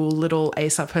a cool little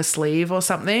ace up her sleeve or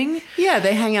something. Yeah,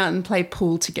 they hang out and play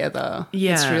pool together.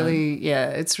 Yeah. It's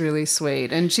really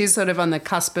sweet. And she's sort of on the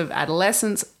cusp of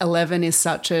adolescence. 11 is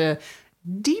such a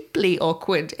deeply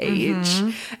awkward age,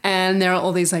 and there are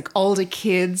all these like older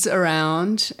kids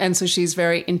around, and so she's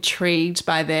very intrigued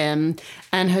by them,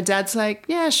 and her dad's like,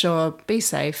 yeah, sure, be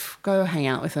safe, go hang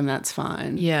out with them, that's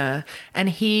fine. Yeah. And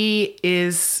he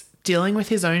is dealing with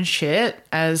his own shit,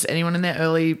 as anyone in their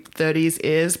early 30s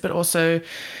is, but also,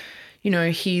 you know,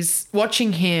 he's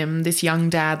watching him, this young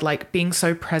dad, like being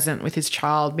so present with his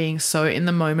child, being so in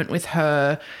the moment with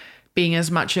her, being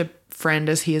as much a friend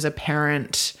as he is a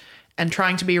parent, and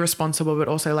trying to be responsible, but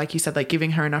also, like you said, like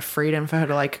giving her enough freedom for her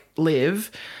to like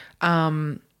live.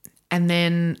 And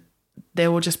then there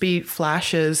will just be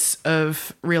flashes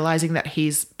of realizing that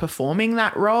he's performing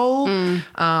that role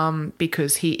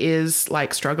because he is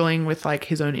like struggling with like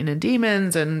his own inner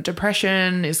demons, and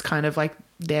depression is kind of like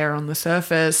there on the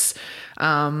surface.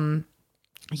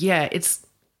 It's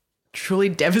truly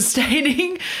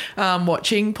devastating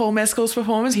watching Paul Mescal's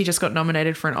performance. He just got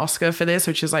nominated for an Oscar for this,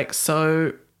 which is like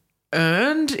so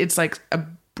earned. It's like a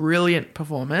brilliant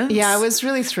performance. Yeah, I was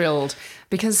really thrilled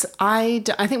because I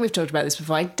think we've talked about this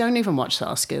before. I don't even watch the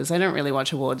Oscars. I don't really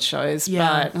watch awards shows.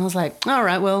 Yeah. But I was like, all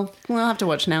right, well, we'll have to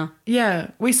watch now. Yeah,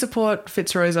 we support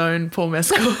Fitzroy's own Paul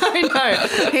Mescal. I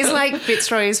know. He's like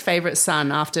Fitzroy's favourite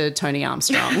son after Tony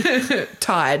Armstrong.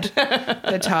 Tied.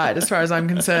 They're tied as far as I'm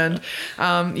concerned.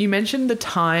 You mentioned the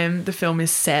time the film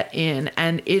is set in,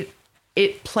 and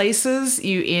it places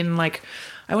you in like,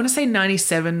 I want to say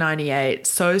 97, 98,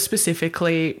 so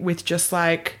specifically with just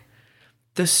like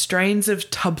the strains of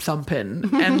Tub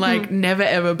Thumpin' and like Never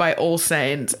Ever by All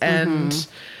Saints and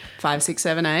 5, 6,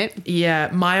 7, 8. Yeah,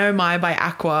 My Oh My by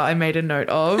Aqua I made a note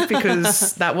of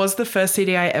because that was the first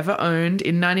CD I ever owned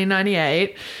in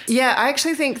 1998. Yeah, I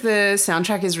actually think the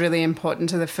soundtrack is really important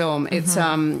to the film. It's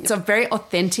a very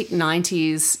authentic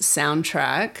 90s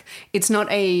soundtrack. It's not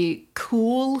a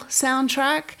cool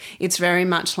soundtrack. It's very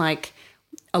much like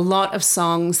a lot of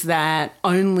songs that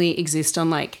only exist on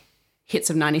like hits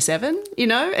of 97, you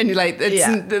know, and like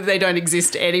they don't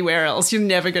exist anywhere else. You're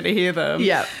never going to hear them.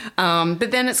 Yeah.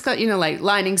 But then it's got, you know, like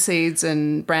Lightning Seeds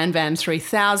and Bran Van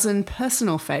 3000,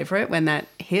 personal favourite when that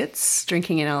hits,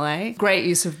 Drinking in LA. Great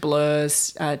use of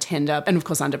Blur's Tender and of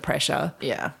course Under Pressure.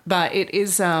 Yeah. But it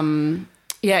is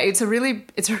it's a really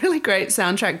great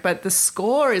soundtrack, but the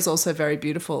score is also very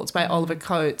beautiful. It's by Oliver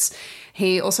Coates.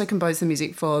 He also composed the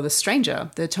music for The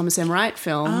Stranger, the Thomas M. Wright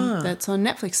film that's on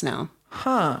Netflix now.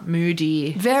 Huh,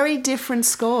 moody. Very different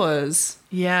scores.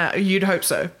 Yeah, you'd hope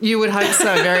so. You would hope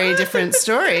so. Very different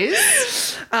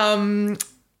stories.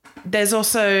 There's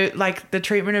also like the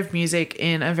treatment of music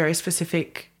in a very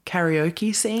specific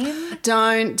karaoke scene.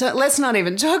 Don't let's not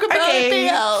even talk about it,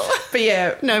 BL. But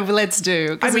yeah. No, let's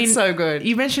do, because it's so good.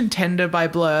 You mentioned Tender by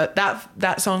Blur.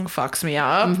 That song fucks me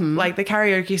up. Like the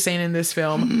karaoke scene in this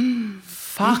film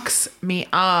fucks me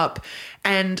up.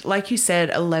 And like you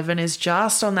said, 11 is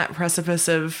just on that precipice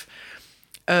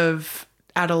of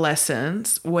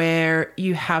adolescence where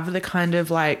you have the kind of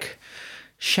like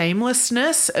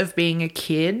shamelessness of being a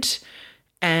kid,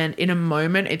 and in a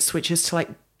moment it switches to like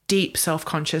deep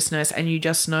self-consciousness, and you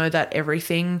just know that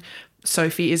everything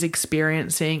Sophie is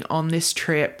experiencing on this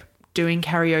trip, doing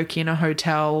karaoke in a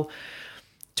hotel,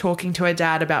 talking to her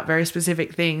dad about very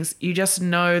specific things, you just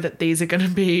know that these are going to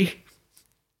be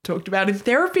talked about in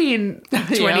therapy in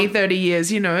 20, 30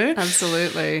 years, you know?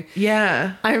 Absolutely.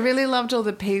 Yeah. I really loved all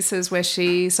the pieces where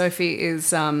Sophie is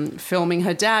filming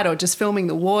her dad, or just filming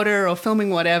the water, or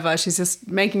filming whatever. She's just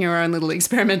making her own little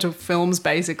experimental films,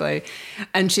 basically.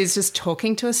 And she's just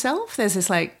talking to herself. There's this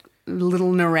like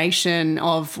little narration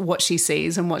of what she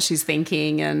sees and what she's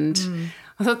thinking. And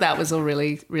I thought that was all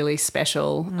really, really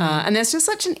special. And there's just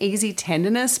such an easy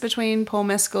tenderness between Paul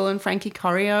Mescal and Frankie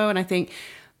Corio. And I think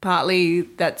partly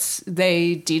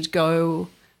they did go,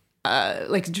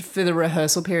 like for the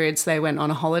rehearsal periods, they went on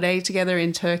a holiday together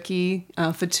in Turkey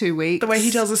for 2 weeks. The way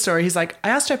he tells the story, he's like, I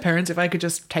asked her parents if I could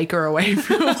just take her away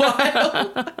for a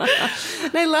while.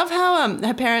 And I love how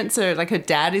her parents are, like her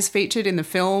dad is featured in the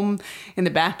film in the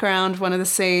background, one of the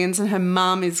scenes, and her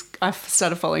mum is, I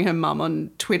started following her mum on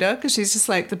Twitter because she's just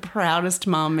like the proudest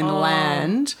mum in the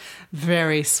land.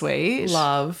 Very sweet.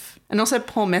 Love. And also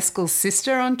Paul Mescal's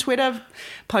sister on Twitter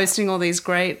posting all these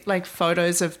great like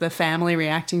photos of the family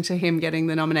reacting to him getting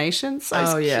the nomination.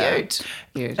 So cute.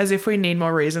 As if we need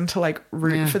more reason to like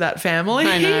root for that family.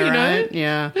 I know, you know? Right?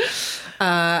 Yeah.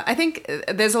 I think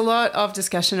there's a lot of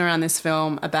discussion around this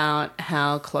film about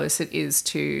how close it is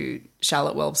to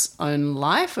Charlotte Wells' own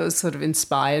life. It was sort of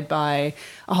inspired by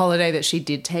a holiday that she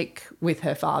did take with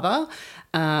her father.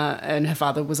 And her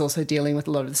father was also dealing with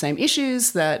a lot of the same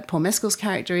issues that Paul Mescal's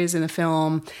character is in the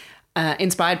film,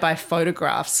 inspired by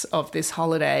photographs of this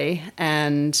holiday.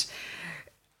 And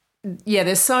yeah,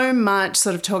 there's so much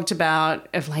sort of talked about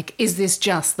of like, is this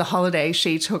just the holiday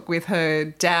she took with her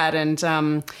dad?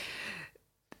 And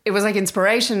it was like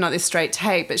inspiration, not this straight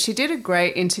take, but she did a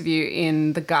great interview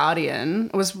in The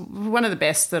Guardian. It was one of the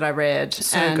best that I read.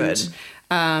 So good.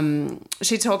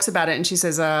 She talks about it and she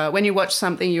says, when you watch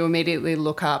something, you immediately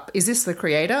look up, is this the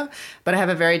creator? But I have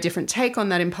a very different take on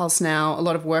that impulse now. A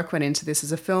lot of work went into this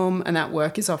as a film, and that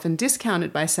work is often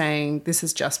discounted by saying this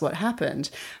is just what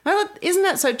happened. Well, isn't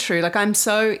that so true? Like, I'm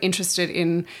so interested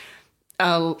in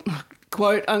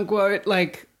quote unquote,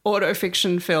 like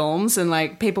autofiction films and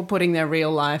like people putting their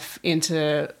real life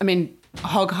into, I mean,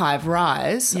 Hog Hive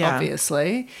Rise,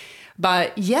 obviously.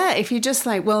 But yeah, if you just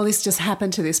like, well, this just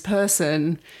happened to this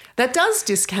person, that does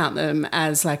discount them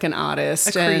as like an artist,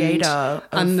 a creator,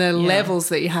 and the levels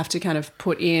that you have to kind of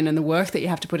put in and the work that you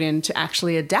have to put in to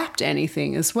actually adapt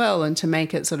anything as well, and to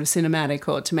make it sort of cinematic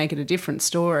or to make it a different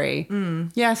story.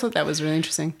 Yeah, I thought that was really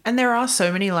interesting. And there are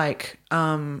so many like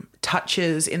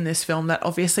touches in this film that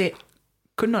obviously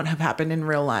could not have happened in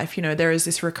real life. You know, there is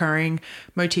this recurring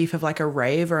motif of like a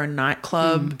rave or a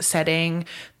nightclub setting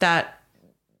that,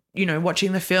 you know,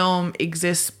 watching the film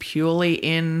exists purely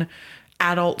in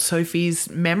adult Sophie's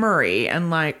memory. And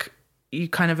like, you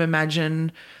kind of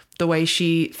imagine the way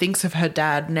she thinks of her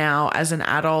dad now as an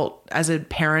adult, as a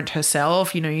parent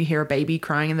herself. You know, you hear a baby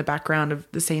crying in the background of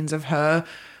the scenes of her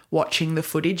watching the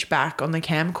footage back on the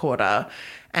camcorder.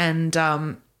 And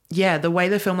yeah, the way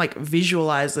the film like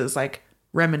visualizes like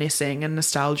reminiscing and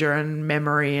nostalgia and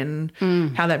memory and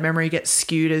how that memory gets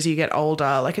skewed as you get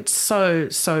older. Like, it's so,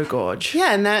 so gorge.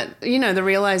 Yeah, and that, you know, the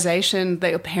realization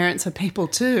that your parents are people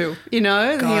too, you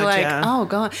know? God, you're like, yeah. oh,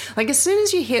 God. Like, as soon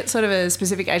as you hit sort of a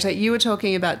specific age, like you were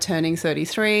talking about turning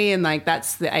 33 and, like,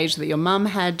 that's the age that your mum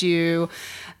had you.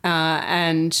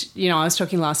 And, you know, I was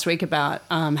talking last week about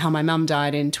how my mum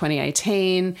died in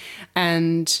 2018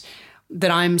 and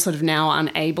that I'm sort of now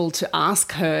unable to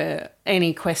ask her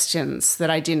any questions that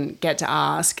I didn't get to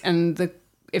ask. And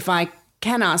if I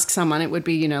can ask someone, it would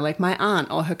be, you know, like my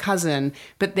aunt or her cousin,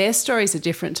 but their stories are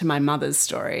different to my mother's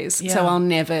stories. Yeah. So I'll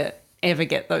never, ever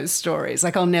get those stories.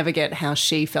 Like, I'll never get how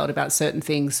she felt about certain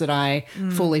things that I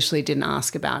foolishly didn't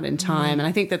ask about in time. And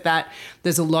I think that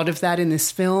there's a lot of that in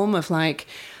this film of like,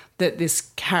 that this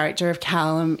character of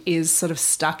Callum is sort of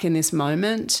stuck in this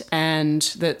moment and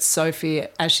that Sophie,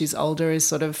 as she's older, is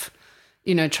sort of,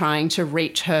 you know, trying to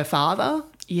reach her father.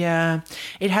 Yeah.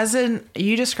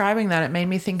 You describing that, it made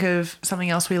me think of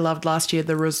something else we loved last year,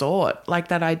 The Resort. Like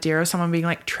that idea of someone being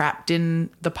like trapped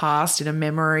in the past in a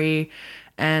memory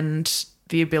and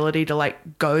the ability to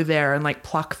like go there and like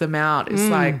pluck them out is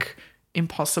like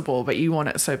impossible, but you want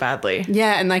it so badly.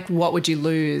 Yeah, and like what would you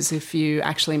lose if you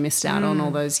actually missed out on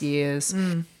all those years?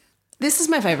 This is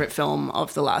my favourite film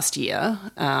of the last year.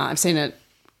 I've seen it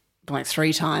like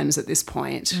 3 times at this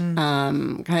point.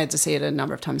 I had to see it a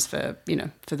number of times for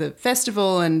the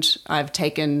festival, and I've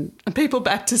taken people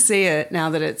back to see it now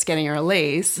that it's getting a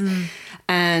release.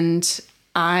 And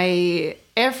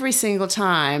every single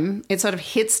time it sort of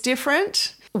hits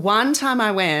different. One time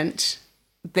I went,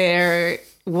 there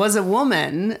was a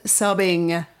woman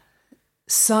sobbing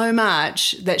so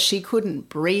much that she couldn't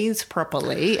breathe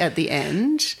properly at the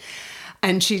end.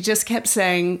 And she just kept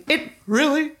saying, "It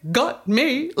really got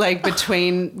me," like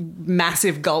between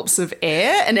massive gulps of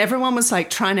air. And everyone was like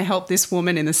trying to help this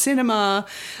woman in the cinema.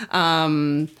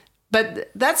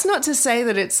 But that's not to say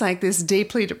that it's like this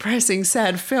deeply depressing,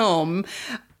 sad film.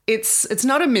 It's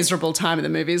not a miserable time in the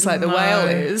movies like The Whale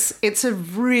is. It's a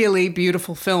really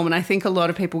beautiful film, and I think a lot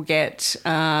of people get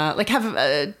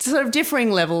have sort of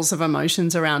differing levels of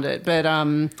emotions around it. But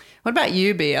what about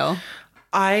you, BL?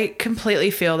 I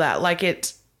completely feel that. Like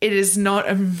it is not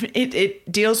it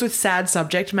deals with sad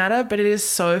subject matter, but it is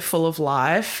so full of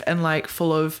life and like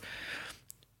full of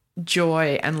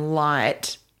joy and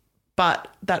light. But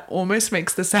that almost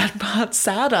makes the sad part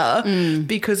sadder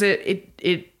because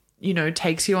it you know,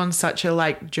 takes you on such a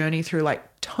like journey through like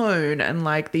tone and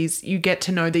like you get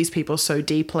to know these people so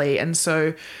deeply. And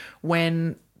so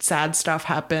when sad stuff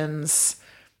happens,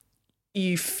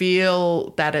 you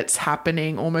feel that it's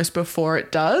happening almost before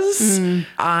it does.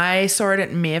 I saw it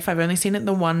at MIF. I've only seen it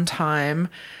the one time.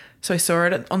 So I saw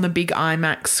it on the big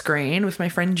IMAX screen with my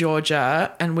friend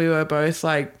Georgia, and we were both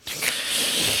like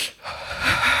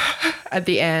at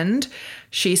the end.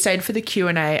 She stayed for the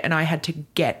Q&A and I had to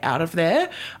get out of there.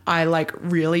 I like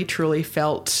really truly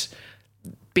felt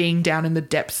being down in the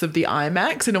depths of the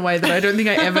IMAX in a way that I don't think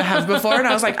I ever have before. And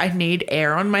I was like, I need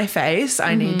air on my face.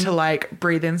 I need to like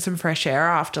breathe in some fresh air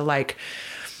after like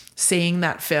seeing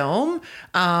that film.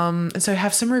 And so I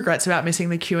have some regrets about missing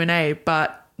the Q&A,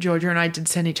 but Georgia and I did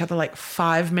send each other like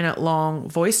 5-minute long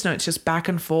voice notes just back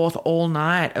and forth all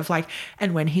night of like,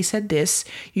 and when he said this,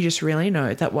 you just really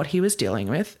know that what he was dealing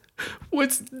with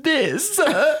was this.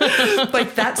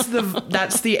 Like that's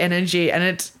the energy, and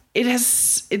it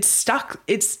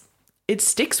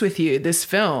sticks with you, this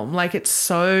film. Like it's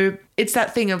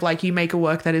that thing of like you make a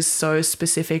work that is so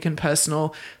specific and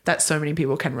personal that so many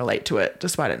people can relate to it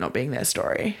despite it not being their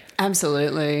story.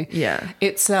 Absolutely. Yeah.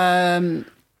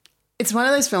 It's one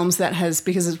of those films that has,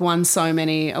 because it's won so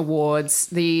many awards,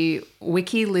 the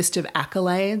wiki list of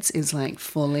accolades is like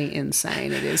fully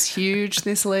insane. It is huge,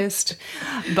 this list,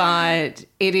 but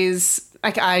it is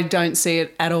like, I don't see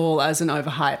it at all as an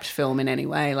overhyped film in any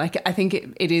way. Like I think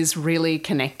it is really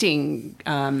connecting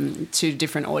to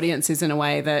different audiences in a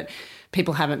way that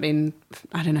people haven't been,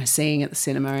 I don't know, seeing at the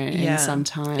cinema in some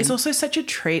time. It's also such a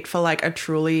treat for like a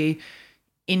truly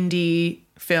indie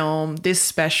film, this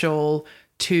special,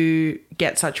 to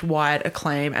get such wide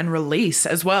acclaim and release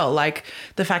as well. Like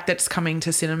the fact that it's coming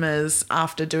to cinemas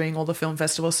after doing all the film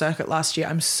festival circuit last year,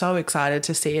 I'm so excited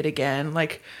to see it again.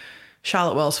 Like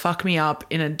Charlotte Wells, fuck me up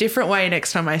in a different way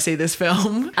next time I see this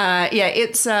film.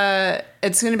 It's going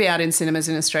to be out in cinemas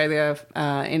in Australia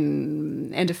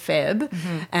in end of Feb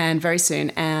and very soon.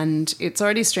 And it's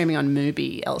already streaming on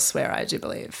Mubi elsewhere, I do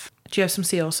believe. Do you have some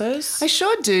see alsos? I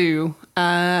sure do.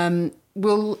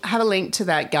 We'll have a link to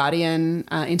that Guardian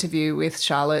interview with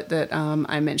Charlotte that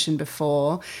I mentioned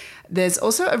before. There's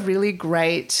also a really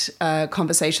great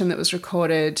conversation that was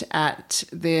recorded at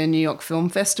the New York Film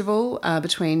Festival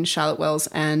between Charlotte Wells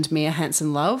and Mia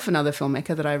Hansen-Løve, another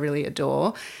filmmaker that I really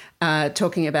adore,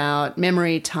 talking about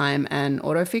memory, time, and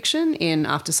autofiction in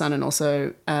After Sun, and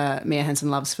also Mia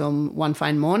Hansen-Løve's film One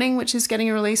Fine Morning, which is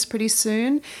getting released pretty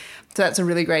soon. So that's a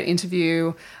really great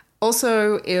interview.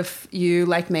 Also, if you,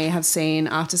 like me, have seen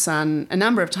After Sun a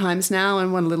number of times now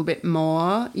and want a little bit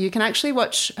more, you can actually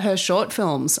watch her short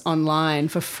films online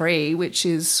for free, which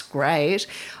is great.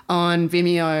 On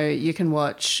Vimeo, you can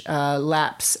watch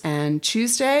Lapse and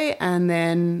Tuesday, and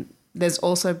then there's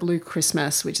also Blue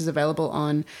Christmas, which is available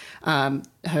on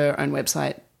her own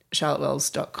website,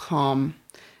 charlottewells.com.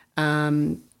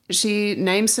 She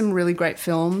names some really great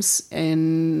films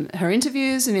in her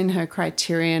interviews and in her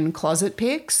Criterion Closet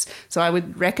picks. So I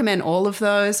would recommend all of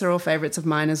those. They're all favourites of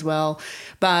mine as well.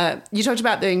 But you talked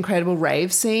about the incredible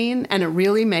rave scene, and it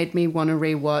really made me want to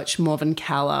rewatch Morven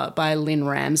Caller by Lynn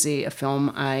Ramsey, a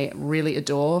film I really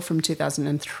adore from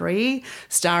 2003,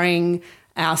 starring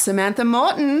our Samantha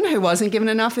Morton, who wasn't given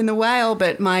enough in The Whale,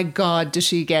 but my God, does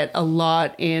she get a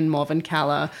lot in Morven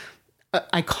Caller.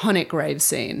 Iconic rave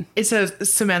scene. It's a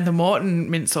Samantha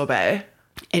Morton mint sorbet.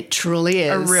 It truly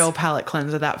is. A real palate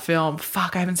cleanser, that film.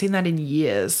 Fuck, I haven't seen that in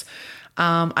years.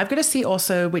 I've got to see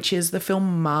also, which is the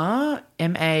film Ma,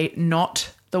 M-A,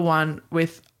 not the one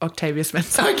with Octavia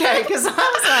Spencer. Okay, because I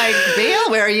was like,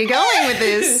 Beale, where are you going with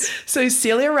this? So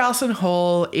Celia Rowson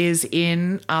Hall is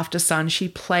in After Sun. She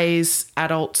plays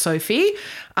adult Sophie.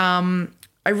 I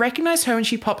recognized her when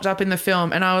she popped up in the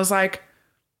film, and I was like,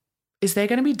 is there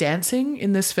going to be dancing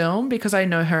in this film? Because I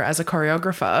know her as a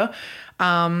choreographer.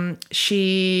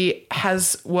 She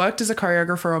has worked as a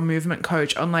choreographer or movement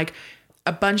coach on like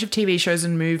a bunch of TV shows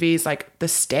and movies, like The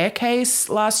Staircase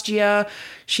last year.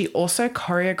 She also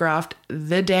choreographed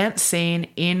the dance scene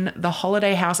in the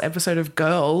Holiday House episode of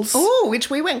Girls. Oh, which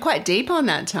we went quite deep on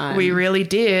that time. We really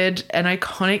did. An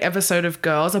iconic episode of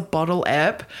Girls, a bottle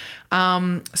ep.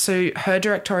 So her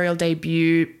directorial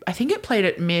debut, I think it played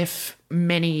at MIFF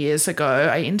many years ago.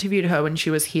 I interviewed her when she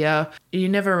was here. You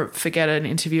never forget an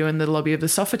interview in the lobby of the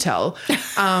Sofitel.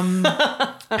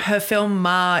 Her film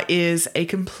Ma is a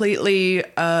completely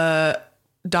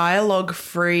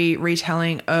dialogue-free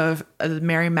retelling of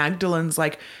Mary Magdalene's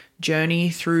like journey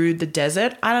through the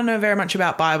desert. I don't know very much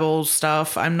about Bible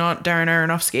stuff. I'm not Darren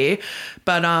Aronofsky,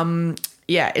 but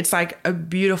yeah, it's like a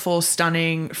beautiful,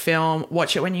 stunning film.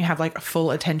 Watch it when you have like a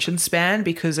full attention span,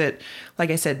 because it, like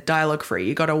I said, dialogue free.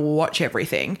 You got to watch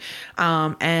everything.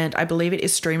 And I believe it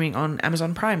is streaming on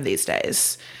Amazon Prime these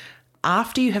days.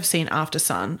 After you have seen After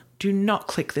Sun, do not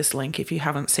click this link if you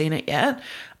haven't seen it yet.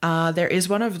 There is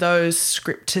one of those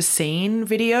script to scene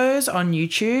videos on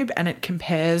YouTube, and it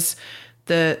compares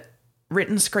the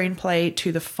written screenplay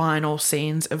to the final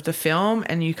scenes of the film,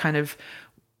 and you kind of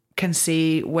can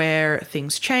see where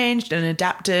things changed and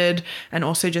adapted, and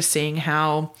also just seeing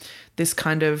how this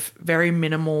kind of very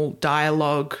minimal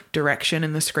dialogue direction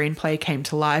in the screenplay came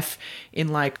to life in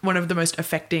like one of the most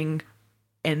affecting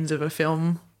ends of a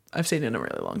film I've seen in a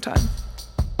really long time.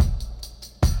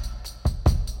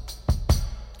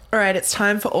 All right, it's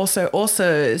time for Also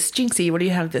Alsos. Jinxie, what do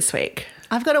you have this week?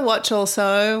 I've got to watch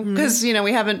also because, you know,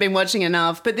 we haven't been watching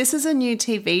enough. But this is a new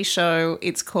TV show.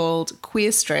 It's called Queer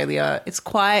Australia. It's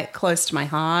quite close to my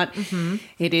heart. Mm-hmm.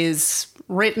 It is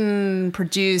written,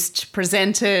 produced,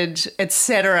 presented,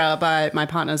 etc. by my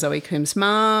partner Zoe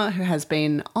Coombs-Marr, who has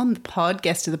been on the pod,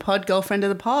 guest of the pod, girlfriend of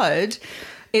the pod.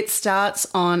 It starts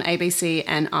on ABC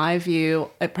and iView.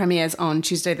 It premieres on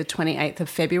Tuesday the 28th of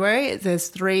February. There's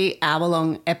 3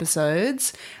 hour-long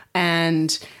episodes,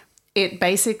 and it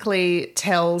basically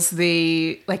tells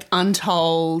the like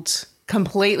untold,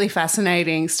 completely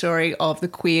fascinating story of the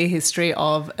queer history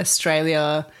of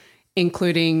Australia,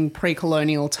 including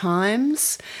pre-colonial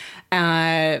times.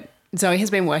 Zoe has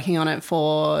been working on it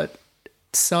for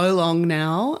so long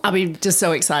now. I'll be just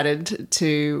so excited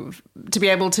to be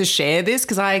able to share this,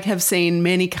 because I have seen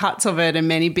many cuts of it and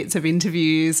many bits of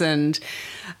interviews, and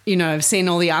you know, I've seen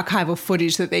all the archival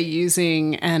footage that they're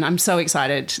using, and I'm so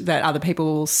excited that other people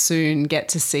will soon get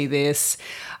to see this.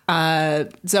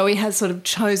 Zoe has sort of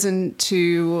chosen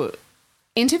to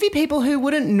interview people who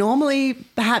wouldn't normally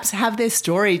perhaps have their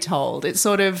story told. It's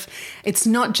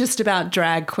not just about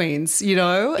drag queens, you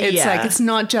know? It's like, it's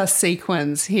not just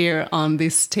sequins here on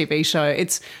this TV show.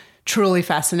 It's truly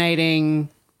fascinating,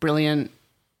 brilliant.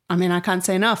 I mean, I can't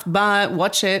say enough, but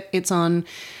watch it. It's on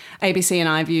ABC and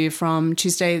iView from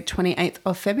Tuesday, 28th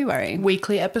of February.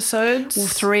 Weekly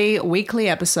episodes. 3 weekly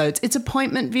episodes. It's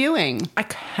appointment viewing. I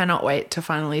cannot wait to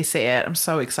finally see it. I'm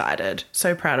so excited.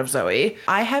 So proud of Zoe.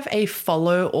 I have a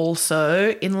follow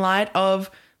also in light of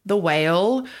The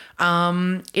Whale.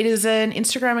 It is an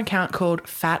Instagram account called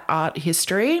Fat Art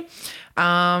History.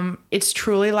 It's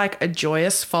truly like a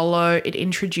joyous follow. It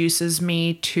introduces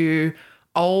me to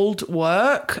old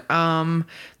work.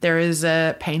 There is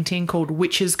a painting called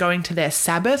Witches Going to Their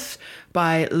Sabbath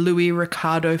by Louis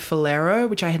Ricardo Falero,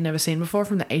 which I had never seen before,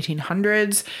 from the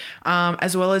 1800s,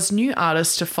 as well as new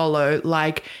artists to follow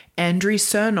like Andriy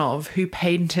Sernov, who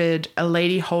painted a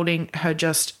lady holding her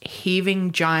just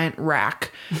heaving giant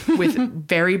rack with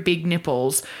very big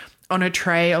nipples on a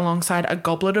tray alongside a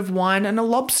goblet of wine and a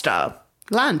lobster.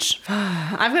 Lunch.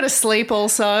 I've got a sleep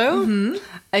also.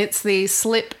 It's the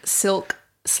Slip Silk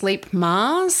Sleep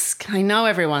Mask. I know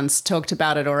everyone's talked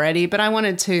about it already, but I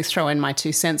wanted to throw in my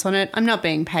 2 cents on it. I'm not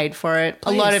being paid for it.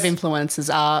 Please. A lot of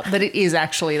influencers are, but it is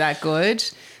actually that good.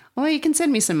 Well, you can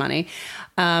send me some money.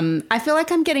 I feel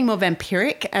like I'm getting more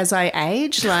vampiric as I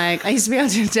age. Like I used to be able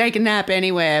to take a nap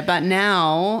anywhere, but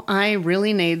now I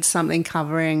really need something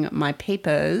covering my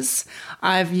peepers.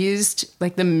 I've used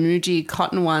like the Muji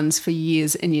cotton ones for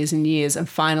years and years and years and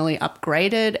finally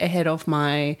upgraded ahead of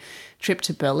my trip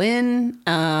to Berlin.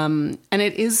 And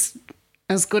it is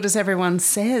as good as everyone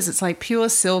says. It's like pure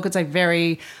silk. It's like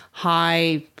very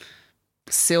high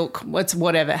silk. It's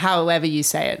whatever, however you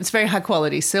say it. It's very high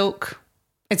quality silk.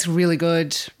 It's really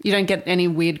good. You don't get any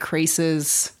weird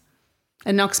creases.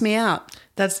 It knocks me out.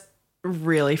 That's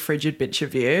really frigid bitch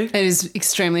of you. It is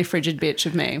extremely frigid bitch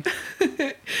of me.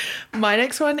 My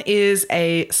next one is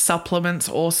a supplements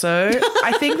also.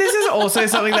 I think this is also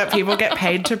something that people get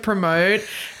paid to promote.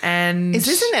 And is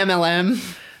this an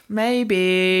MLM?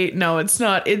 Maybe. No, it's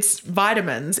not. It's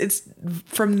vitamins. It's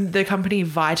from the company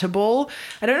Vitable.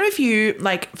 I don't know if you,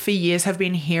 like, for years have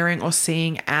been hearing or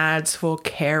seeing ads for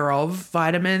Care of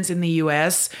vitamins in the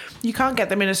US. You can't get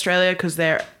them in Australia because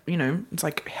they're, you know, it's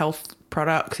like health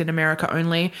products in America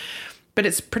only. But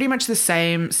it's pretty much the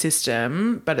same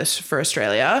system, but it's for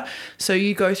Australia. So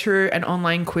you go through an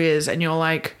online quiz and you're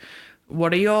like,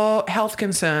 what are your health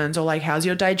concerns? Or like, how's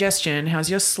your digestion? How's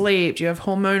your sleep? Do you have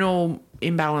hormonal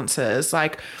imbalances?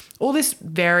 Like all this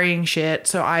varying shit.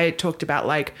 So I talked about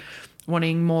like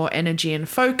wanting more energy and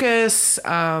focus,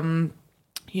 my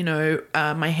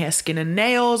hair, skin and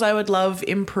nails I would love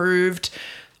improved,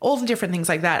 all the different things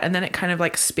like that. And then it kind of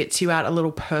like spits you out a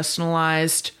little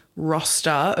personalized roster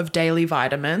of daily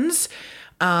vitamins.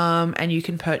 And you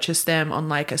can purchase them on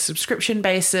like a subscription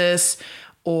basis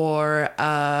or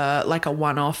like a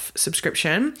one-off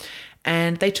subscription.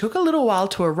 And they took a little while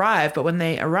to arrive, but when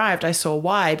they arrived, I saw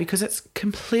why, because it's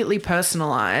completely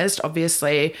personalized,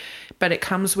 obviously, but it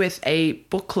comes with a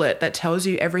booklet that tells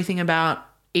you everything about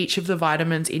each of the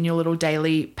vitamins in your little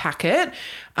daily packet,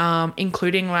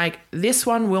 including like this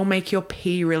one will make your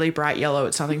pee really bright yellow.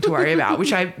 It's something to worry about,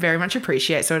 which I very much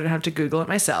appreciate, so I don't have to Google it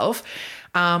myself.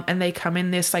 And they come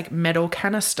in this like metal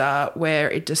canister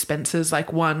where it dispenses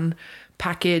like one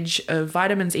package of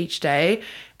vitamins each day.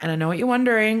 And I know what you're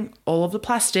wondering, all of the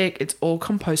plastic, it's all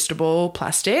compostable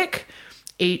plastic.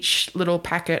 Each little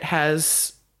packet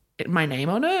has my name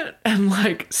on it and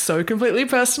like so completely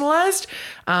personalized.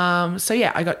 So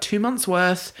yeah, I got 2 months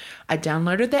worth. I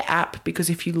downloaded their app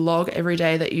because if you log every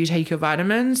day that you take your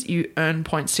vitamins, you earn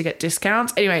points to get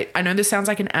discounts. Anyway, I know this sounds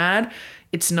like an ad.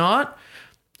 It's not.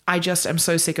 I just am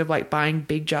so sick of like buying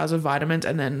big jars of vitamins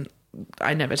and then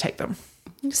I never take them.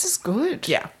 This is good.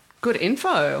 Yeah. Good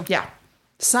info. Yeah.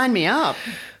 Sign me up.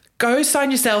 Go sign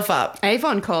yourself up.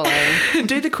 Avon calling.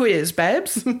 Do the quiz,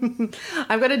 babes.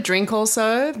 I've got a drink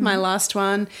also, my last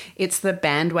one. It's the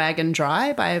Bandwagon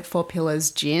Dry by 4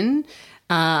 Pillars Gin.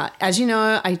 As you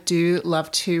know, I do love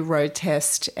to road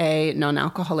test a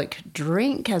non-alcoholic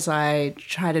drink as I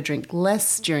try to drink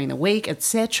less during the week,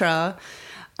 etc.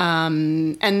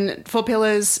 And 4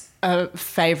 Pillars, a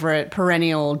favourite,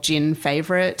 perennial gin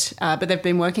favourite, but they've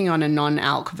been working on a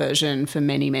non-alc version for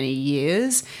many, many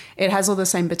years. It has all the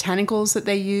same botanicals that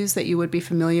they use that you would be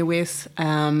familiar with.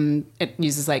 It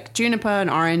uses like juniper and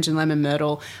orange and lemon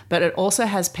myrtle, but it also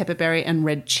has pepperberry and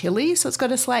red chili, so it's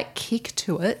got a slight kick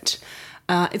to it.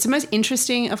 It's the most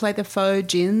interesting of like the faux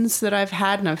gins that I've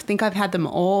had, and I think I've had them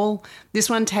all. This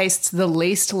one tastes the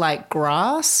least like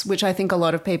grass, which I think a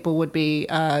lot of people would be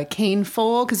keen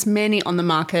for because many on the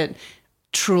market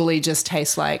truly just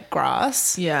taste like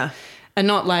grass. Yeah. And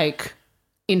not like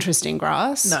interesting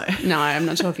grass. No, I'm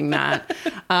not talking that.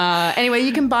 Anyway,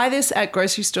 you can buy this at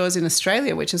grocery stores in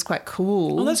Australia, which is quite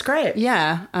cool. Oh, that's great.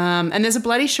 Yeah. And there's a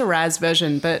Bloody Shiraz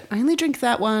version, but I only drink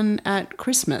that one at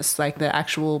Christmas, like the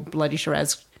actual Bloody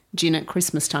Shiraz gin at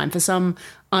Christmas time for some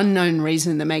unknown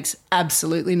reason that makes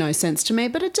absolutely no sense to me,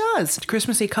 but it does.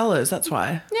 Christmassy colours, that's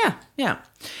why. Yeah. Yeah.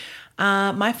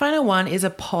 My final one is a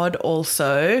pod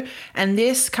also, and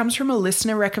this comes from a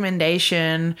listener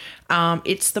recommendation.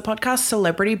 It's the podcast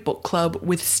Celebrity Book Club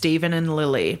with Stephen and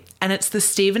Lily. And it's the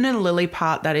Stephen and Lily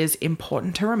part that is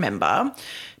important to remember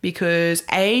because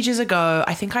ages ago,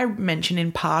 I think I mentioned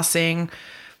in passing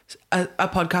a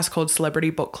podcast called Celebrity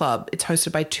Book Club. It's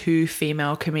hosted by 2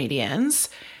 female comedians.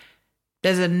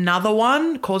 There's another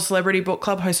one called Celebrity Book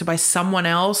Club hosted by someone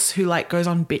else who like goes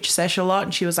on Bitch Sesh a lot.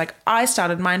 And she was like, I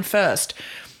started mine first.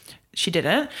 She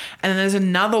didn't. And then there's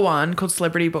another one called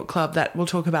Celebrity Book Club that we'll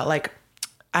talk about like,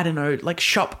 I don't know, like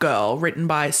Shop Girl written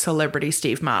by celebrity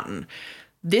Steve Martin.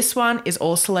 This one is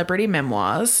all celebrity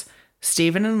memoirs.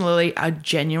 Stephen and Lily are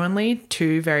genuinely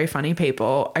 2 very funny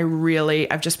people.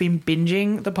 I've just been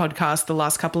binging the podcast the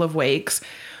last couple of weeks.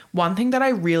 One thing that I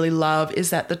really love is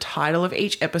that the title of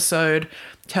each episode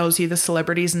tells you the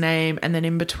celebrity's name and then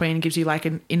in between gives you like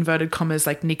an inverted commas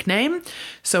like nickname.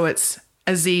 So it's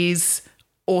Aziz,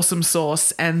 Awesome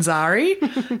Sauce and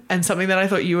Zari. And something that I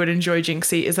thought you would enjoy,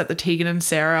 Jinxie, is that the Tegan and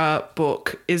Sarah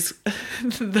book is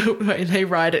the way they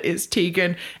write it is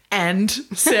Tegan and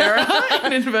Sarah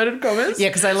in inverted commas. Yeah,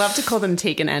 because I love to call them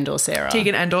Tegan and or Sarah.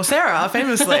 Tegan and or Sarah,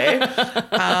 famously.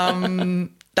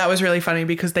 That was really funny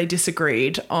because they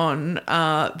disagreed on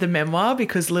the memoir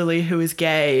because Lily, who is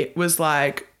gay, was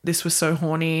like, this was so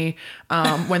horny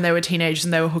when they were teenagers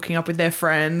and they were hooking up with their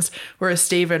friends, whereas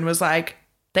Stephen was like,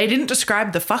 they didn't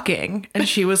describe the fucking. And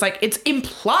she was like, it's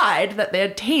implied that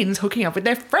they're teens hooking up with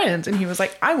their friends. And he was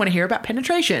like, I want to hear about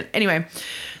penetration. Anyway,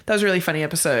 that was a really funny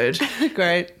episode.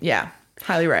 Great. Yeah.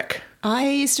 Highly rec. I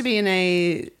used to be in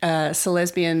a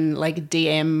lesbian like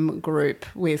DM group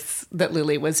that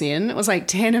Lily was in. It was like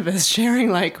 10 of us sharing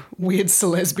like weird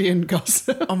lesbian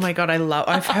gossip. Oh my God,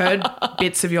 I've heard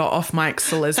bits of your off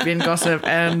mic lesbian gossip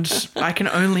and I can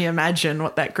only imagine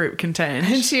what that group contained.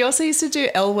 And she also used to do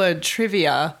L-word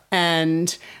trivia.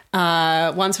 And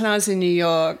once when I was in New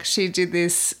York, she did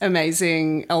this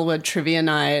amazing L-word trivia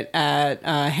night at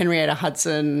Henrietta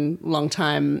Hudson,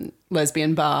 longtime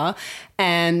lesbian bar,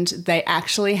 and they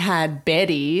actually had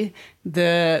Betty,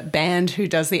 the band who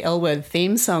does the L-word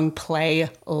theme song, play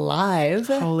live.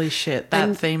 Holy shit,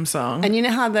 that theme song. And you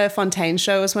know how the Fontaine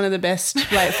show was one of the best,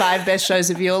 like 5 best shows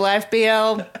of your life,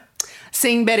 BL?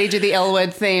 Seeing Betty do the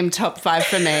L-word theme, top 5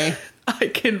 for me. I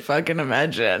can fucking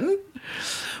imagine.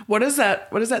 What is that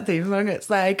theme song? It's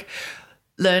like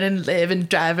learn and live and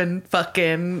drive and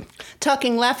fucking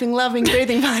talking, laughing, loving,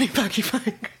 breathing, party, fucky,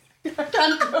 fuck. I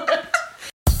can't do it.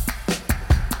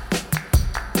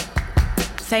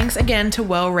 Thanks again to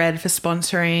Well Read for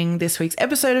sponsoring this week's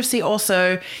episode of See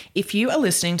Also. If you are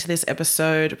listening to this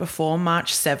episode before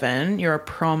March 7, you're a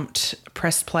prompt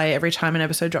press play every time an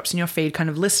episode drops in your feed kind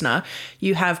of listener.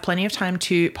 You have plenty of time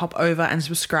to pop over and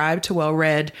subscribe to Well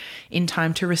Read in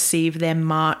time to receive their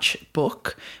March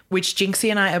book, which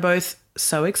Jinxie and I are both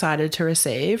so excited to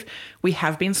receive. We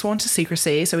have been sworn to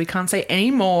secrecy, so we can't say any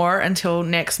more until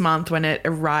next month when it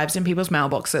arrives in people's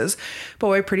mailboxes. But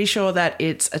we're pretty sure that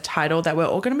it's a title that we're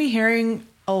all going to be hearing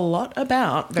a lot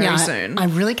about very soon. I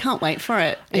really can't wait for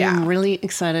it. Yeah. I'm really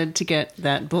excited to get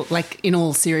that book. Like, in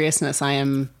all seriousness, I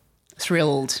am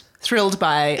thrilled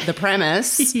by the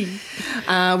premise.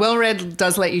 Well Read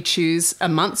does let you choose a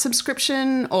month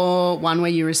subscription or one where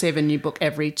you receive a new book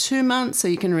every 2 months, so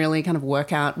you can really kind of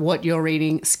work out what your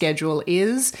reading schedule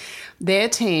is. Their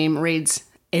team reads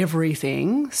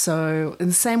everything. So in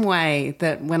the same way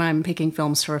that when I'm picking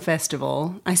films for a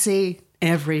festival, I see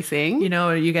everything. You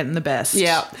know, you're getting the best.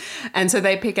 Yeah. And so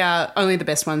they pick out only the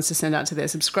best ones to send out to their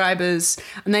subscribers.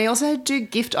 And they also do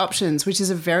gift options, which is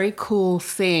a very cool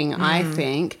thing, I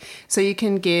think. So you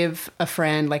can give a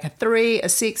friend like a 3, a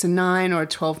 6, a 9 or a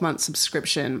 12-month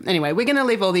subscription. Anyway, we're going to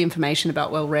leave all the information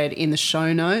about Well Read in the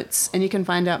show notes, and you can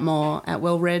find out more at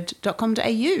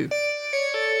wellread.com.au.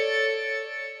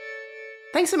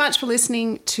 Thanks so much for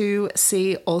listening to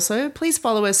See Also. Please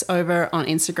follow us over on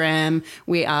Instagram.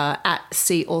 We are at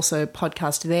See Also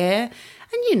Podcast there.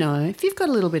 And you know, if you've got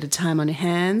a little bit of time on your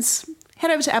hands,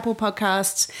 head over to Apple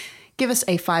Podcasts, give us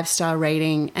a 5-star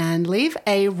rating and leave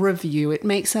a review. It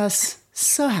makes us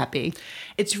so happy.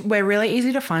 We're really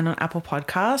easy to find on Apple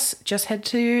Podcasts. Just head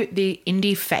to the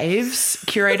Indie Faves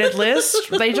curated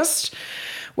list.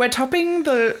 We're topping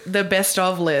the best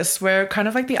of list. We're kind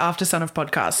of like the after sun of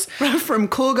podcasts. From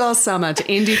Cool Girl Summer to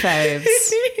Indie Faves.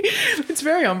 It's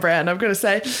very on brand, I've got to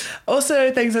say.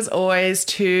 Also, thanks as always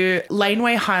to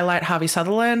Laneway Highlight Harvey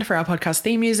Sutherland for our podcast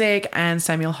theme music and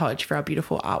Samuel Hodge for our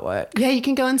beautiful artwork. Yeah, you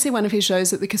can go and see one of his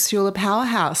shows at the Casula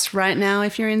Powerhouse right now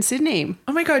if you're in Sydney.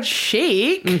 Oh my God,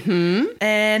 chic. Mm-hmm.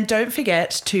 And don't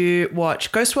forget to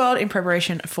watch Ghost World in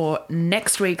preparation for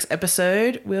next week's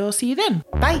episode. We'll see you then.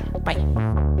 Bye. Bye.